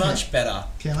 So much better.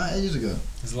 Came out ages ago.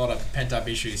 There's a lot of pent up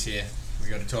issues here we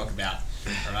got to talk about.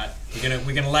 All right,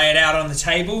 we're gonna lay it out on the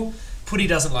table. Putty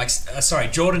doesn't like.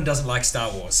 Jordan doesn't like Star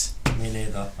Wars. Me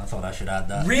neither. I thought I should add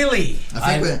that. Really?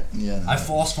 I think we're... Yeah, no, I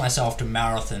forced myself to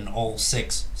marathon all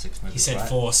six movies. He said right?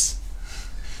 force.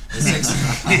 There's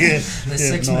 6. yeah, There's yeah,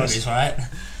 6 nice. movies, right?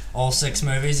 all 6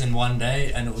 movies in one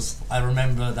day, and I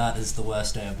remember that as the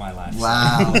worst day of my life.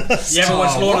 Wow. You ever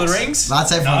watch Lord of the Rings?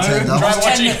 That's everyone turned No, off.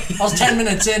 Try I was 10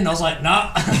 minutes in, I was like,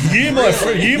 nah.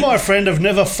 You, my friend, have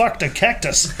never fucked a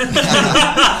cactus.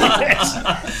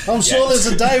 Yes. I'm sure there's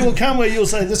a day will come where you'll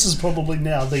say, this is probably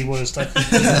now the worst day.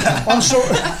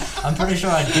 I'm pretty sure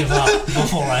I'd give up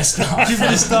before I start. Give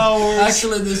it a Star Wars.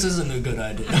 Actually, this isn't a good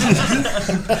idea.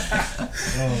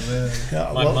 Oh man.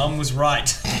 Yeah, My well, mum was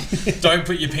right. Don't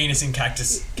put your penis in cacti.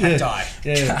 Yeah.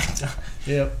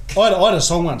 Yeah. I had a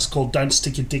song once called "Don't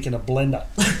Stick Your Dick in a Blender."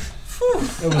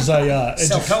 It was a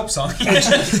Self-help song.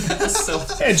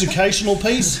 educational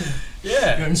piece.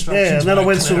 Yeah. Your instructions Yeah, and then I weren't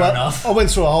went through clear enough.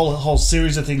 a whole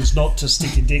series of things not to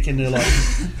stick your dick into, like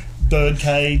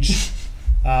birdcage.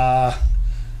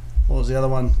 What was the other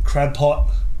one? Crab pot.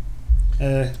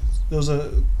 There was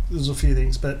a few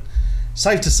things, but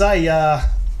safe to say,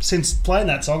 since playing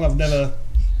that song, I've never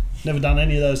done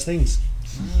any of those things.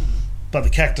 But the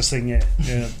cactus thing, yeah,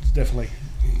 definitely.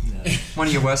 One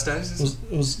of your worst days?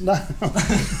 It was no. You Yeah,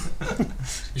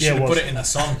 should it have was. put it in a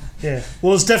song. Yeah,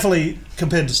 well, it's definitely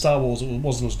compared to Star Wars, it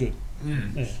wasn't as good.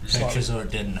 Yeah, slightly. Pictures or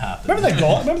it didn't happen. Remember that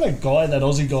guy, that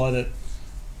Aussie guy that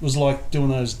was like doing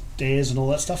those dares and all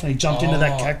that stuff, and he jumped into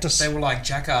that cactus. They were like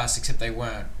Jackass, except they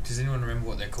weren't. Does anyone remember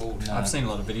what they're called? No. I've seen a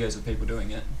lot of videos of people doing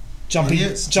it.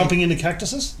 Jumping into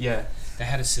cactuses. Yeah. They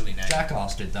had a silly name.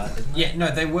 Jackass did that, didn't they? Yeah,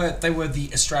 no, they were the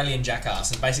Australian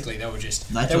Jackass, and basically they were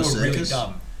Nitro really Circus?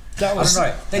 dumb. That I was don't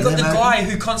know. They And got the then guy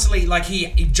who constantly, like, he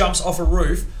jumps off a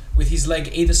roof with his leg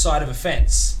either side of a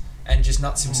fence and just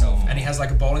nuts himself. And he has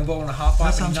like a bowling ball and a half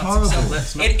pipe That and he sounds nuts horrible.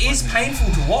 himself. It is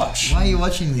painful to watch. Why are you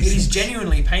watching these It is things?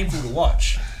 genuinely painful to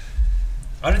watch.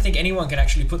 I don't think anyone can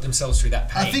actually put themselves through that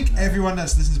pain. I think everyone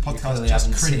that's listening to the podcast clearly just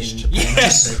haven't cringed. seen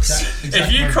Yes. Exact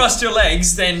If you moment. crossed your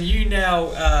legs, then you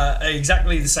now are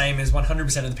exactly the same as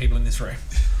 100% of the people in this room.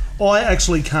 I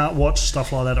actually can't watch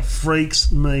stuff like that. It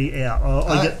freaks me out.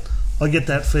 I get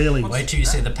that feeling. Wait till you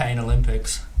see the Pain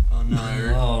Olympics. Oh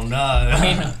no. Oh no. I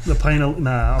mean, The pain.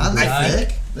 Nah. Are they I-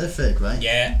 fake? They're fake, right?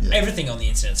 yeah, Yeah. everything on the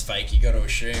internet's fake, you got to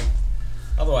assume.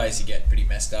 Otherwise, you get pretty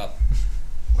messed up.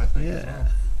 Yeah.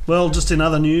 Well, just in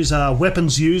other news,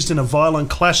 weapons used in a violent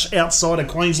clash outside a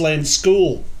Queensland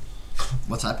school.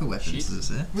 What type of weapons is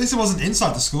there? At least it wasn't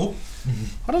inside the school.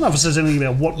 I don't know if it says anything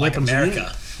about what Like weapons America. are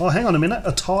used. Oh, hang on a minute.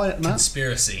 A tie. No,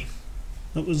 Conspiracy.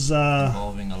 it was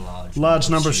Involving a large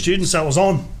number of students that was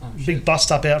on. Oh, Big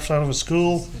bust up out front of a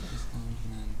school.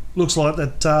 Looks like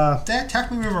that They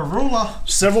attacked me with a ruler.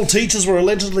 several teachers were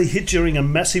allegedly hit during a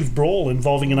massive brawl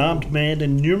involving an armed man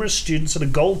and numerous students at a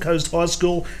Gold Coast high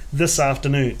school this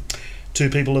afternoon. 2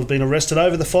 people have been arrested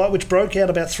over the fight, which broke out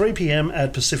about 3 p.m.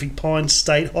 at Pacific Pines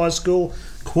State High School,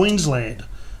 Queensland.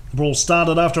 The brawl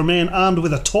started after a man armed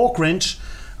with a torque wrench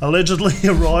allegedly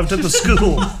arrived at the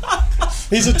school.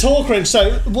 He's a torque wrench,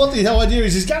 so what the idea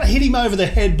is, he's going to hit him over the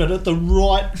head, but at the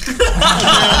right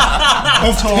amount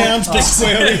of pounds per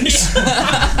square inch.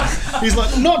 He's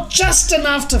like, not just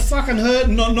enough to fucking hurt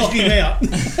and not knock him out.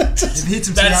 If it hits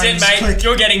him That's too it, hard, mate. click.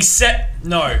 You're getting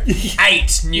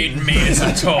 8 Newton meters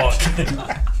of torque.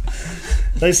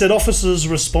 They said officers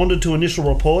responded to initial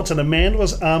reports and a man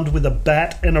was armed with a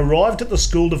bat and arrived at the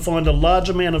school to find a large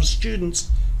amount of students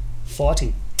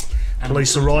fighting.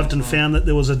 Police arrived and found that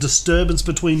there was a disturbance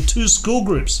between 2 school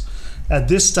groups. At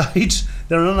this stage,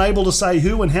 they're unable to say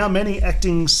who and how many.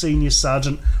 Acting Senior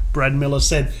Sergeant Brad Miller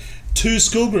said, 2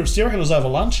 school groups. Do you reckon it was over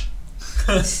lunch?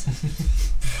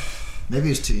 Maybe it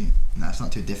was two. No, it's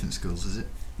not 2 different schools, is it?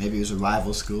 Maybe it was a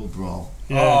rival school brawl.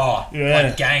 Oh, Yeah.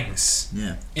 like gangs.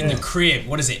 Yeah. In the crib.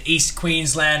 What is it? East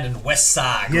Queensland and West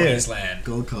Side Yeah. Queensland.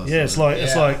 Gold Coast. Yeah, it's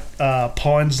like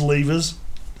Pines Levers,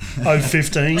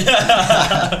 015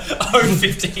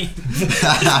 015.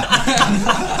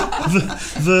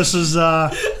 versus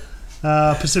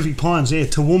Pacific Pines. Yeah,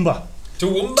 Toowoomba.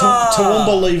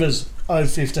 Toowoomba Levers,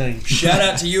 015. Shout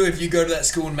out to you if you go to that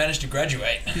school and manage to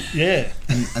graduate. Yeah.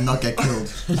 and not get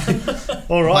killed.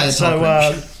 All By right, a so torque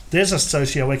wrench. there's a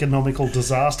socio-economical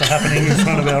disaster happening in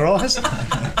front of our eyes.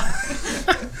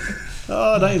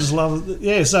 Oh, don't you just love it?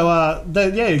 Yeah, so,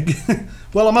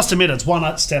 well, I must admit, it's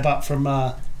one step up from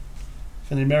the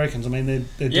Americans. I mean,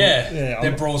 they're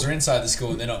Their brawls are inside the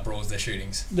school and they're not brawls, they're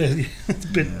shootings. they're a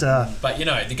bit... But, you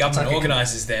know, the government like a-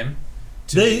 organises them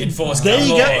to There- enforce there gun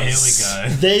you laws. go. Here we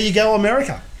go. There you go,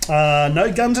 America.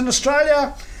 No guns in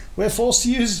Australia. We're forced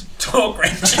to use Torque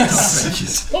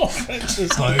wrenches. torque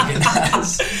wrenches. Hogan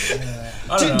has.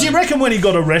 I don't Do you know. reckon when he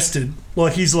got arrested,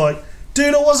 like he's like,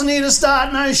 dude, I wasn't here to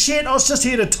start no shit, I was just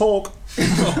here to talk.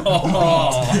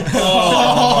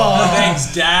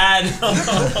 Thanks, Dad.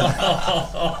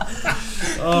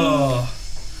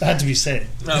 It had to be said.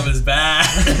 That was bad.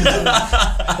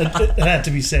 It had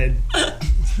to be said.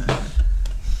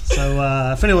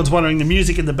 So, if anyone's wondering, the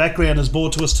music in the background is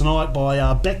brought to us tonight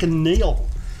by Beck and Neil.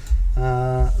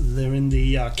 They're in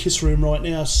the Kiss room right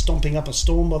now, stomping up a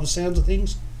storm by the sounds of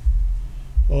things.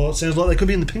 Or it sounds like they could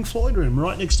be in the Pink Floyd room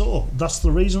right next door. That's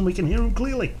the reason we can hear them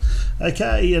clearly.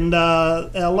 Okay, and our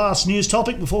last news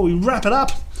topic before we wrap it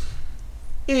up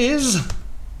is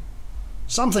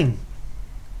something.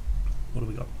 What do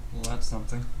we got? Well, that's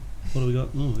something. What do we got?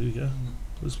 Oh, here we go.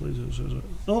 Please.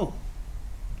 Oh.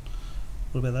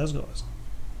 What about those guys?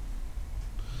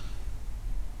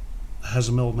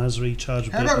 Hazemel Masri charged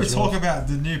with How about we his talk wife. about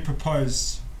the new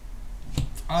proposed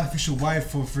artificial wave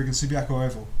for friggin' Subiaco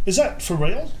Oval? Is that for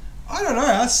real? I don't know.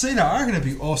 I've seen it. I reckon it'd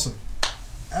be awesome.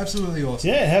 Absolutely awesome.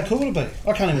 Yeah, how cool would it be?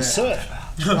 I can't even Yeah. surf.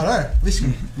 I don't know. At least you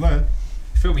can learn.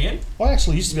 Fill me in. I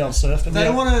actually used to be able to surf, but They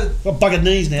now want to. I've got buggered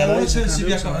knees They want nowadays. to turn I can't do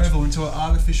it so Subiaco much. Oval into an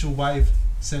artificial wave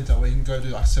centre where you can go do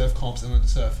like surf comps and learn to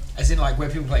surf. As in, like, where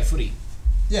people play footy.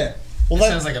 Yeah. Well, That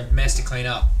that, sounds like a mess to clean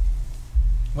up.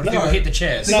 What if No. people hit the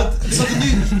chairs? They got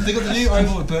the new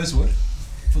oval at Burswood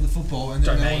for the football, and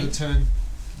then they Domain. want to turn.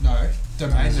 No,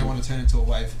 Domain. They want to turn into a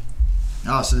wave.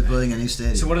 Oh, so they're building a new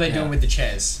stadium. So what are they doing with the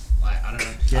chairs? Like, I don't know.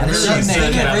 Yeah, I they're don't really- know.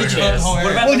 They can't reach the whole What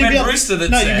area. about Well, the you'd be Red able- Rooster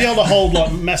that's no, there? you'd be able to hold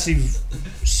like massive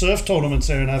surf tournaments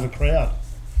there and have a crowd.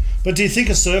 But do you think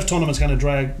a surf tournament's going to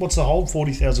drag? What's the hold?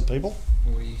 40,000 people.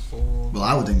 44. Well,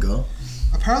 I wouldn't go.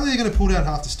 Apparently, they're going to pull down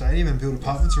half the stadium and build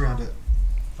apartments around it.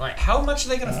 Like, how much are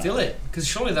they going to fill it? Because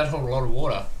surely that'd hold a lot of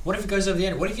water. What if it goes over the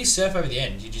end? What if you surf over the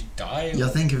end? You just die? Yeah, I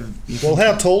think of. Well,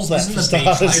 how tall's that Isn't for the beach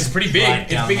starters? It's pretty big. Right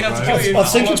It's down big the enough to road? kill you. I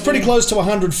think it's pretty close to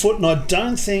 100 foot, and I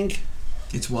don't think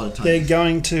It's watertight. they're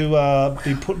going to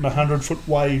be putting 100-foot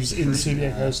waves in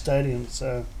Subiaco Stadium.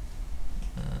 So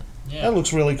Yeah. that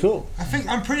looks really cool.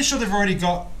 I'm pretty sure they've already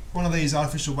got one of these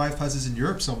artificial wave places in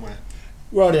Europe somewhere.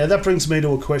 Rightio, that brings me to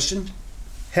a question.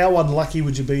 How unlucky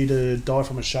would you be to die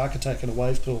from a shark attack in a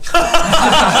wave pool?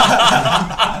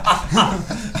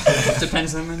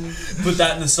 Depends on when. Put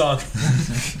that in the song.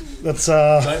 That's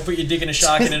Don't put your dick in a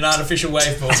shark in an artificial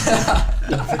wave pool.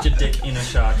 Don't put your dick in a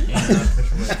shark in an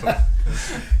artificial wave pool.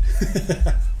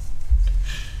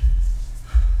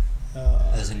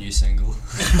 There's a new single.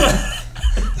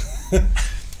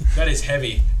 That is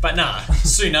heavy. But nah,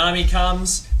 tsunami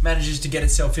comes, manages to get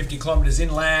itself 50 kilometres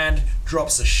inland,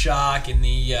 drops a shark in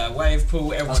the wave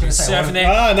pool, everyone's gonna say, surfing what- there.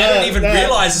 Oh, They no, don't even no.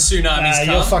 realise the tsunami's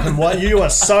you're come. fucking way, you are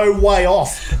so way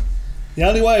off. The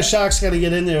only way a shark's going to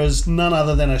get in there is none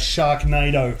other than a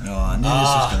Sharknado. Oh, I knew this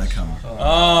was going to come.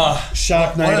 Oh,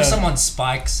 Sharknado. What if someone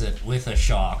spikes it with a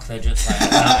shark? They just like,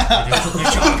 no, they just put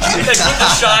the shark in they put the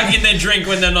shark in their drink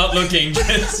when they're not looking.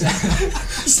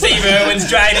 Just Steve Irwin's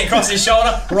dragging it across his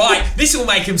shoulder. Right, this will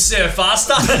make him surf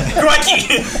faster.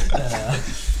 Crikey!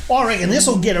 I reckon this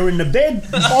will get her in the bed.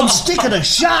 I'm sticking a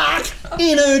shark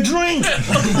in her drink.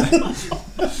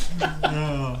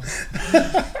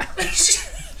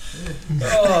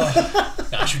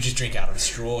 Nah, she'll just drink out of a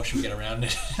straw. She'll get around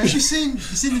it. Have you seen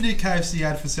the new KFC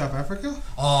ad for South Africa?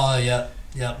 Oh, yeah.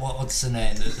 Yeah, what's the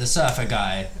name? The surfer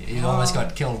guy. He almost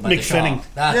got killed by Mick the shark. Fanning.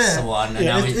 That's Yeah. the one. And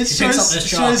Yeah, now he It picks up shows, the it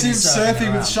shark shows and him he's surfing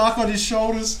with around. shark on his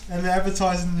shoulders, and they're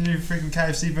advertising the new freaking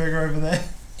KFC burger over there.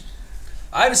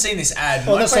 I haven't seen this ad.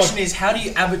 Oh, My that's question like- is, how do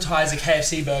you advertise a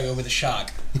KFC burger with a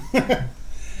shark?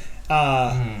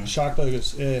 Shark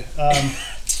burgers, yeah.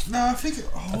 No, I think.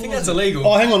 I think that's illegal.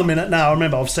 Oh, hang on a minute. No, I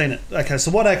remember. I've seen it. Okay, so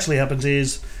what actually happens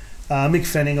is Mick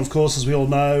Fanning, of course, as we all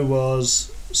know,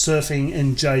 was surfing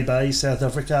in J Bay, South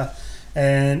Africa,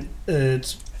 and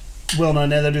it's well known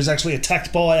now that he was actually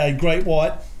attacked by a great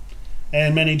white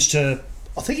and managed to,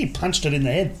 I think he punched it in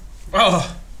the head.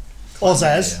 Oh,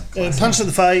 Ozaz, punched it in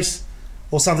the face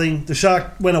or something. The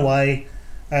shark went away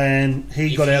and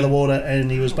he got out of the water and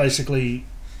he was basically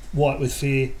white with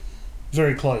fear.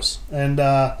 Very close. And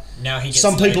now he gets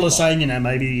some people labelled are saying,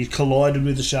 maybe he collided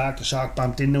with the shark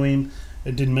bumped into him,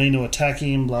 it didn't mean to attack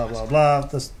him, blah, blah, blah.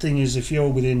 The thing is, if you're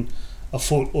within a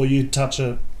foot or you touch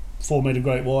a 4-metre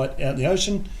great white out in the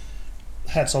ocean,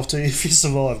 hats off to you if you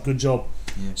survive. Good job.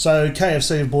 Yeah. So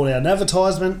KFC have brought out an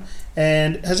advertisement,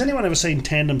 and has anyone ever seen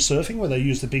tandem surfing where they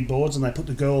use the big boards and they put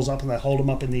the girls up and they hold them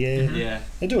up in the air? Yeah.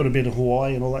 They do it a bit in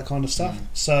Hawaii and all that kind of stuff.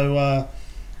 So,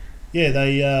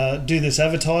 they do this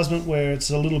advertisement where it's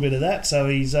a little bit of that. So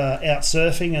he's out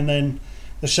surfing and then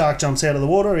the shark jumps out of the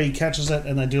water, he catches it,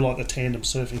 and they do like the tandem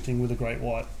surfing thing with a great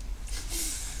white.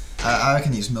 I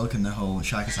reckon he's milking the whole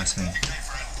shark attack thing.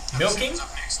 milking.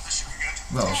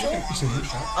 Well,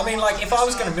 I mean, like, if I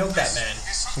was going to milk that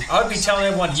man, I would be telling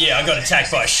everyone, yeah, I got attacked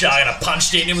by a shark and I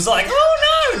punched it, and it was like,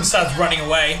 oh no, and starts running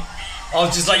away. I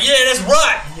was just like, yeah, that's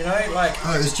right. You know, like.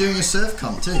 Oh, it was during a surf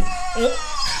comp too.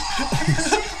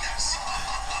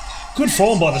 Good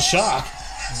form by the shark.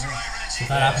 If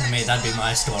that happened to me, that'd be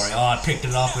my story. Oh, I picked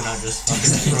it up and I just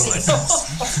fucking threw it.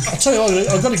 I'll tell you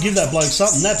what, I've got to give that bloke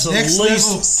something. That's at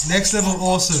least Next level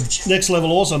awesome. next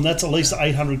level awesome. That's at least an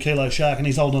 800 kilo shark, and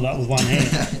he's holding it up with one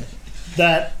hand.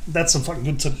 That's some fucking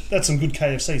good. That's some good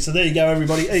KFC. So there you go,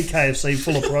 everybody. Eat KFC,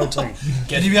 full of protein.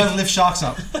 Can you be able to lift sharks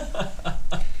up?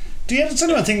 Does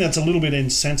anyone think that's a little bit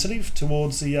insensitive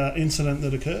towards the incident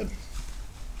that occurred?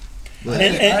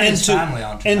 And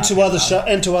to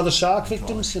other shark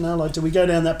victims, you know, like, do we go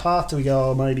down that path? Do we go,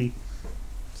 oh, maybe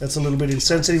that's a little bit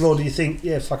insensitive, or do you think,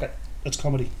 yeah, fuck it, it's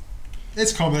comedy?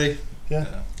 It's comedy.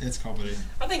 Yeah, It's comedy.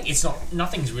 I think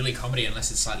nothing's really comedy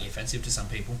unless it's slightly offensive to some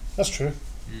people. that's true.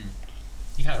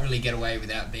 You can't really get away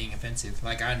without being offensive.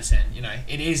 Like, I understand, you know,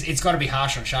 it's got to be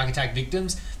harsh on shark attack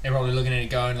victims. They're probably looking at it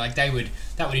going, like, that would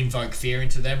invoke fear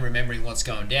into them, remembering what's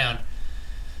going down.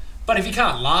 But if you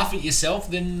can't laugh at yourself,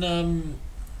 then,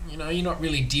 you know, you're not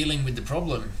really dealing with the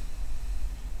problem.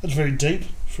 That's very deep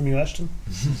from you, Ashton.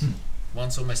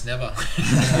 Once, almost never.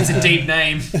 It's a deep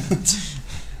name.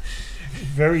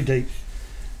 Very deep.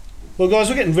 Well, guys,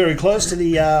 we're getting very close to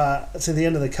the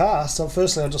end of the cast. So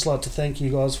firstly, I'd just like to thank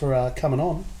you guys for coming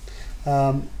on.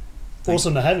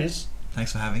 Awesome to have you.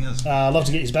 Thanks for having us. I'd love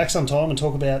to get you back sometime and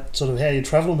talk about sort of how you're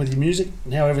travelling with your music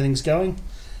and how everything's going.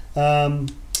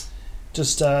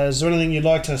 Is there anything you'd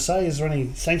like to say? Is there any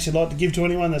thanks you'd like to give to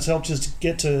anyone that's helped you to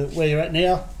get to where you're at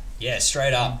now? Yeah,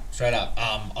 straight up.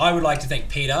 I would like to thank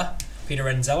Peter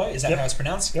Renzello. Is that how it's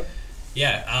pronounced? Yep.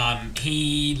 Yeah,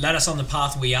 he led us on the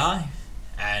path we are,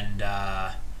 and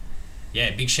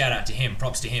big shout out to him.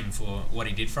 Props to him for what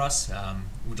he did for us.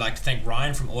 Would like to thank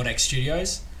Ryan from Audex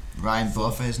Studios. Ryan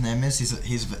Borfa, his name is.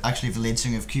 He's actually the lead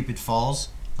singer of Cupid Falls,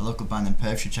 a local band in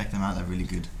Perth. You should check them out. They're really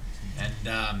good. And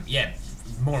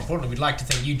more importantly, we'd like to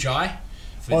thank you, Jai,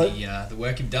 for the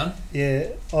work you've done. Yeah,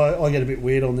 I get a bit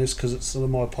weird on this because it's sort of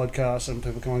my podcast and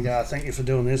people come and go, thank you for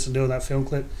doing this and doing that film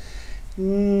clip.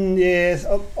 Okay,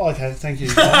 thank you.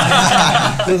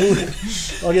 I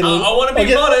want to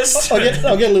be modest. I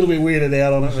get a little bit weirded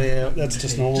out on it. Yeah, that's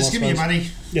just normal. Just give me your money.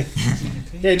 Yeah,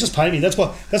 yeah, just pay me. That's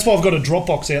why I've got a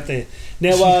Dropbox out there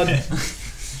now.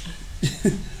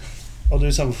 I'll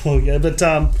do something for you. But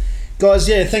guys,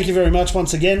 yeah, thank you very much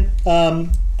once again.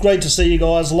 Great to see you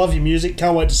guys. Love your music.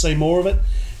 Can't wait to see more of it.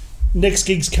 Next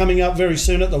gig's coming up very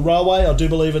soon at the Railway. I do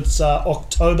believe it's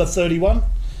October 31.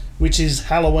 Which is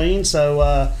Halloween,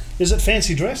 so is it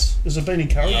fancy dress? Has it been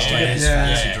encouraged to get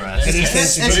fancy dress? It is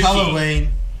fancy It's dress. Halloween.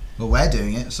 Well, we're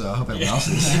doing it, so I hope everyone else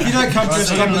is. If you don't come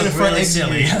dressed up, I'm going to throw really eggs at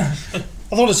silly. you.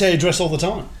 I thought it's how you dress all the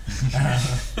time.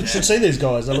 You should see these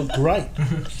guys; they look great.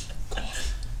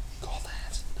 God,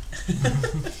 that.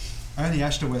 Only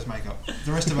Ashton wears makeup.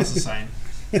 The rest of us are sane.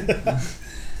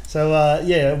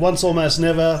 So once almost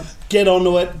never. Get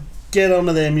onto it. Get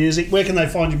onto their music. Where can they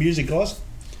find your music, guys?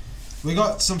 We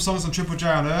got some songs on Triple J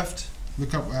Unearthed.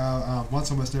 Look up our Once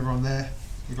Almost Never on there.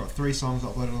 We've got 3 songs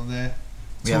uploaded on there.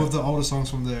 Two of the older songs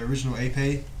from the original EP.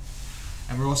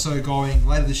 And we're also going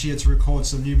later this year to record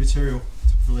some new material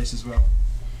to release as well.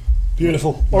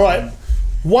 Beautiful. All right.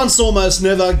 Once almost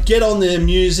never. Get on their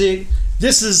music.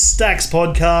 This is Stacks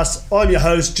Podcast. I'm your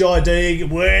host, Jai Deeg.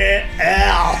 We're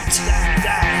out.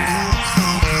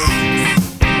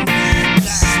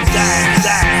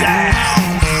 Stack.